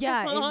life.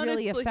 Yeah, it really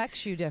Honestly.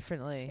 affects you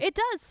differently. It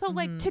does. So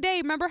like today,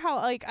 remember how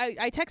like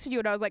I texted you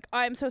and I was like,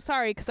 I'm so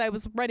sorry because I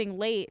was running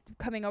late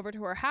coming over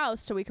to her house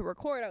so we could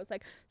record. I was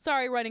like,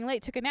 sorry, running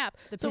late, took a nap.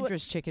 The So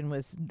Pinterest chicken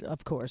was,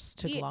 of course,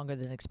 took Yeah. longer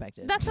than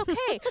expected. That's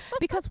okay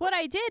because what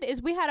I did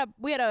is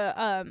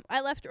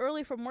I left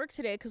early from work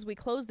today because we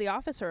closed the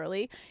office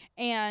early,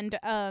 and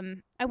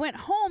I went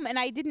home and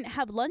I didn't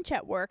have lunch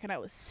at work, and I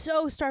was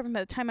so starving by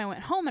the time I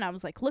went home, and I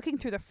was like looking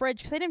through the fridge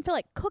because I didn't feel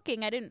like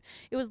cooking. It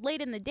was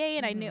late in the day,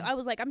 and I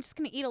was like, I'm just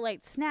gonna eat a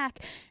light snack,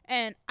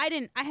 and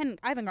I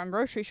haven't gone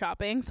grocery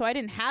shopping, so I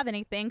didn't have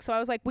anything. So I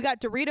was like, we got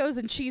Doritos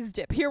and cheese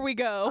dip. Here we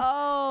go.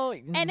 Oh.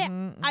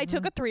 And I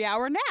took a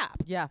 3-hour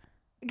nap. Yeah.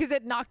 Because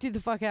it knocked you the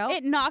fuck out.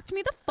 It knocked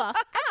me the fuck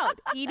out.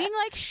 Eating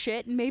like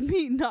shit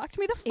knocked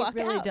me the fuck out.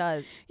 It really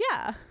does.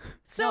 Yeah.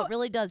 So No, it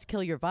really does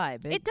kill your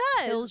vibe. It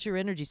does. Kills your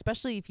energy,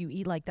 especially if you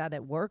eat like that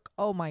at work.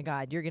 Oh my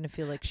God, you're going to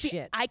feel like see,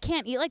 shit. I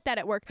can't eat like that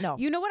at work. No.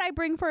 You know what I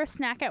bring for a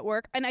snack at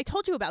work? And I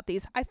told you about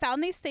these. I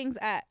found these things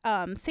at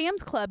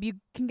Sam's Club. You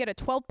can get a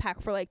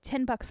 12-pack for like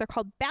 $10. They're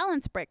called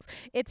Balance Bricks.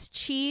 It's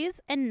cheese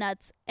and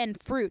nuts and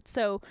fruit.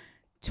 So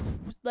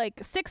like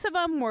 6 of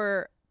them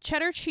were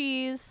cheddar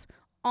cheese,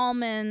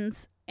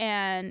 almonds,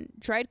 and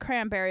dried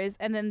cranberries,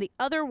 and then the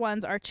other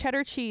ones are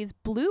cheddar cheese,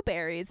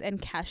 blueberries,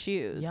 and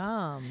cashews.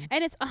 Yum.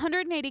 And it's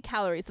 180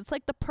 calories. It's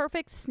like the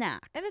perfect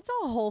snack. And it's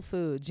all whole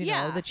foods, you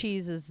Yeah. know. The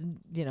cheese is,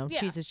 Yeah.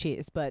 cheese is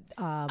cheese, but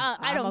I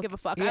I'm don't okay- give a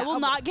fuck. yeah, I will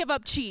I'm- not give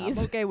up I'm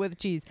cheese. okay with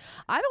cheese.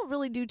 I don't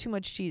really do too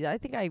much cheese. I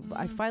think I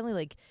Mm. finally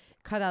like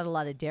cut out a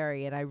lot of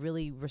dairy, and I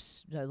really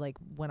like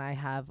when I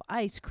have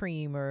ice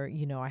cream or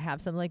I have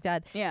something like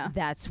that. Yeah.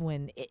 That's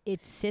when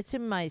it sits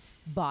in my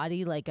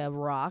body like a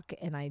rock,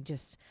 and I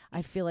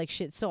feel like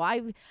shit. So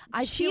I feel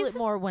Cheese it is-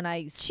 more when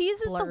I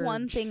Cheese is the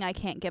one splurge. thing I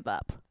can't give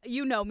up.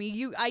 You know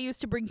me. I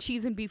used to bring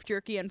cheese and beef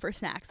jerky in for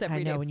snacks I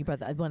every know day. when you brought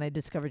that. When I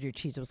discovered your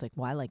cheese, I was like,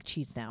 "Well, I like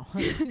cheese now."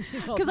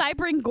 Because I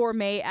bring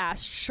gourmet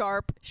ass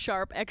sharp,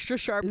 extra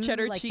sharp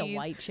cheddar like cheese. the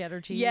white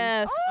cheddar cheese.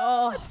 Yes.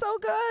 Oh, Oh. it's so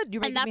good.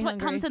 You're And making that's me what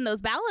hungry. comes in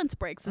those balance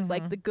breaks is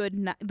like the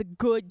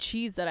good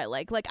cheese that I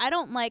like. Like I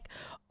don't like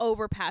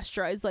over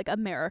pasteurized like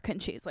American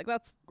cheese. Like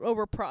that's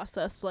over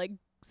processed like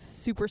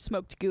super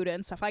smoked Gouda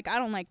and stuff. Like I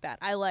don't like that.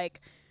 I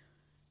like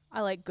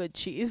good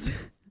cheese.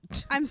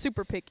 I'm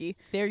super picky.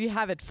 There you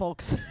have it,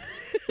 folks.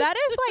 That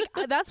is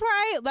like that's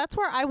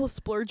where I will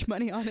splurge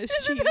money on is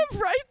cheese. Isn't that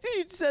right?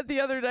 You said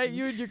the other night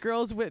you and your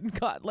girls went and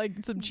got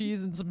like some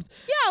cheese and some.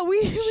 Yeah,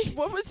 we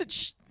What was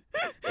it?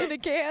 In a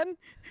can.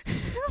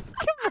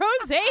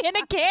 Rosé in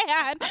a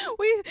can.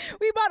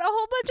 We bought a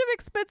whole bunch of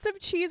expensive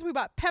cheese. We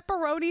bought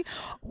pepperoni.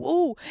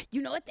 Whoa,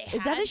 you know what they had?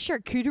 Is that a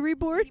charcuterie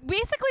board?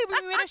 Basically,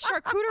 we made a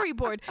charcuterie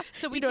board.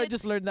 So we I did.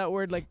 just learned that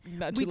word like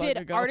not too We long did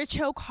ago.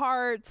 artichoke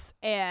hearts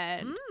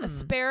and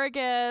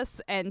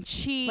asparagus and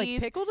cheese. Like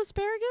pickled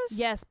asparagus?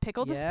 Yes,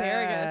 pickled Yeah,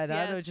 asparagus.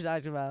 I know what you're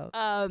talking about.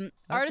 I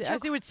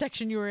Artichoke. see which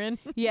section you were in.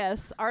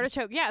 Yes,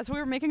 artichoke. Yeah, so we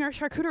were making our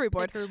charcuterie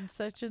board. Pickled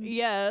section.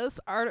 Yes,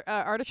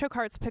 artichoke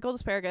hearts, pickled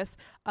asparagus.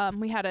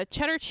 We had a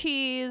cheddar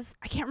cheese.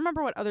 I can't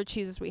remember what other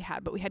cheeses we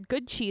had, but we had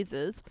good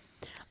cheeses.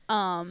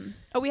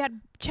 We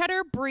had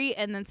cheddar, brie,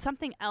 and then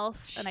something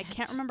else, and I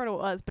can't remember what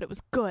it was, but it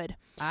was good.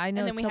 I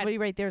know then we had somebody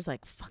right there is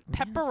like, fuck,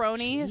 man,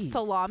 Pepperoni, cheese.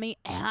 salami,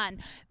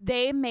 and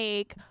they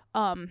make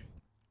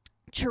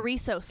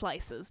chorizo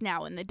slices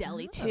now in the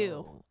deli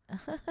too.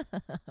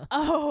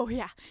 Oh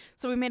yeah.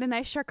 So we made a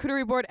nice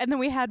charcuterie board, and then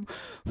we had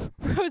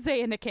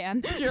rosé in a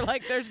can. You're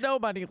like, there's no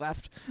money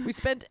left. We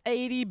spent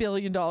 $80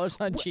 billion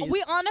on cheese.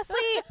 We honestly,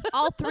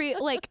 all three,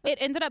 like, it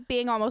ended up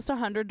being almost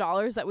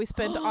 $100 that we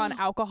spent on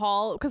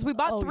alcohol because we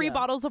bought 3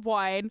 bottles of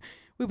wine.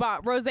 We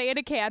bought rosé in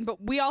a can,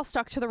 but we all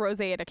stuck to the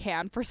rosé in a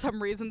can for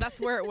some reason. That's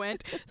where it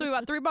went. So we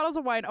bought 3 bottles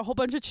of wine, a whole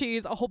bunch of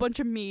cheese, a whole bunch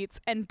of meats,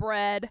 and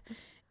bread.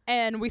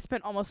 And we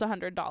spent almost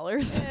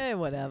 $100.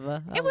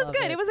 Whatever. It was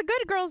good. It was a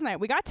good girls' night.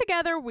 We got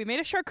together, we made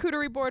a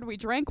charcuterie board, we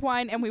drank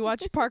wine, and we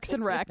watched Parks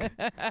and Rec. And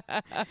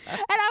I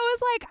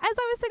was like, as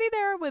I was sitting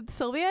there with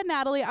Sylvia and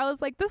Natalie, I was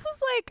like, this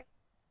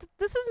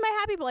is my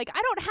happy, but like,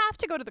 I don't have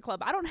to go to the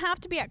club. I don't have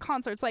to be at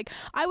concerts. Like,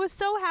 I was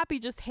so happy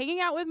just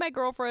hanging out with my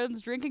girlfriends,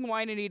 drinking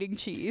wine and eating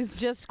cheese.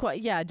 just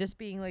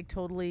being like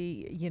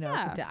totally,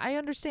 Yeah. I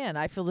understand.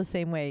 I feel the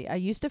same way. I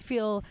used to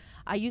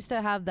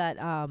have that,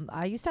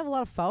 I used to have a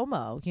lot of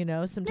FOMO,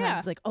 sometimes Yeah.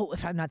 it's like, oh,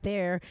 if I'm not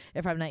there,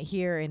 if I'm not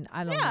here, and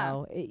I don't Yeah.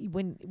 know.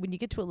 When you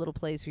get to a little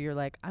place where you're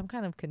like, I'm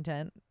kind of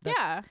content.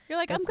 Yeah. You're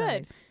like, I'm That's good.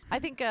 nice. I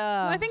think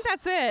I think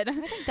that's it.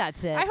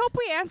 that's it. I hope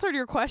we answered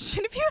your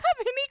question. If you have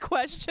any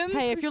questions.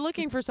 Hey, if you're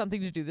looking for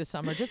something to do this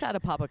summer, just add a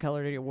pop of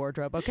color to your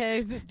wardrobe,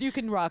 okay? You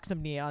can rock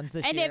some neons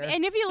this and year.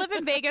 if you live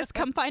in Vegas,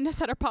 come find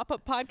us at our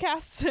pop-up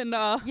podcasts. And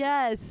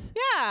yes.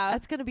 yeah.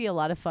 That's going to be a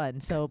lot of fun.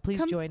 So please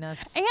Come join us.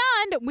 And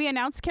we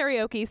announced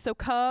karaoke, so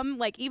come,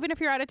 like, even if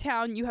you're out of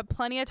town, you have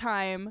plenty of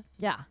time.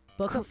 Yeah.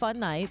 Book a fun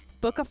night.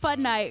 Book a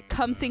fun night.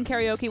 Come sing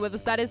karaoke with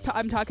us. That is,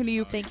 I'm talking to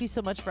you. Thank you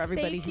so much for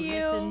everybody Thank who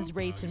you. listens,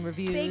 rates, and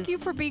reviews. Thank you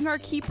for being our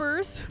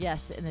keepers.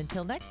 Yes, and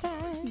until next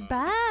time.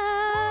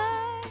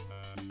 Bye.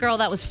 Girl,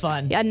 that was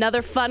fun.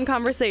 Another fun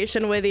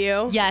conversation with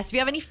you. Yes, if you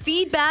have any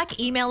feedback,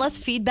 email us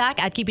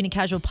feedback at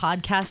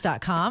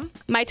keepingitcasualpodcast.com.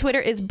 My Twitter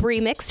is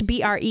Breemixed,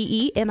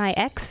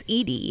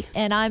 BREEMIXED.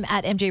 And I'm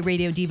at MJ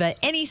Radio Diva,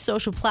 any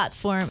social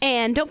platform.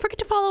 And don't forget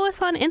to follow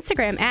us on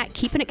Instagram at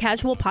Keeping It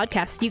Casual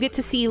Podcast. You get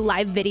to see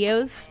live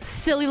videos,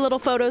 silly little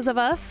photos of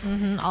us.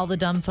 All the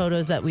dumb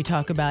photos that we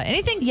talk about.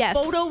 Anything Yes.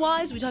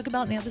 photo-wise we talk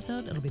about in the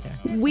episode, it'll be there.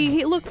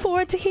 We look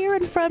forward to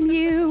hearing from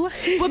you.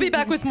 We'll be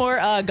back with more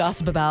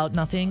gossip about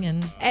nothing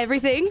and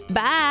Everything.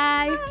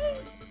 Bye.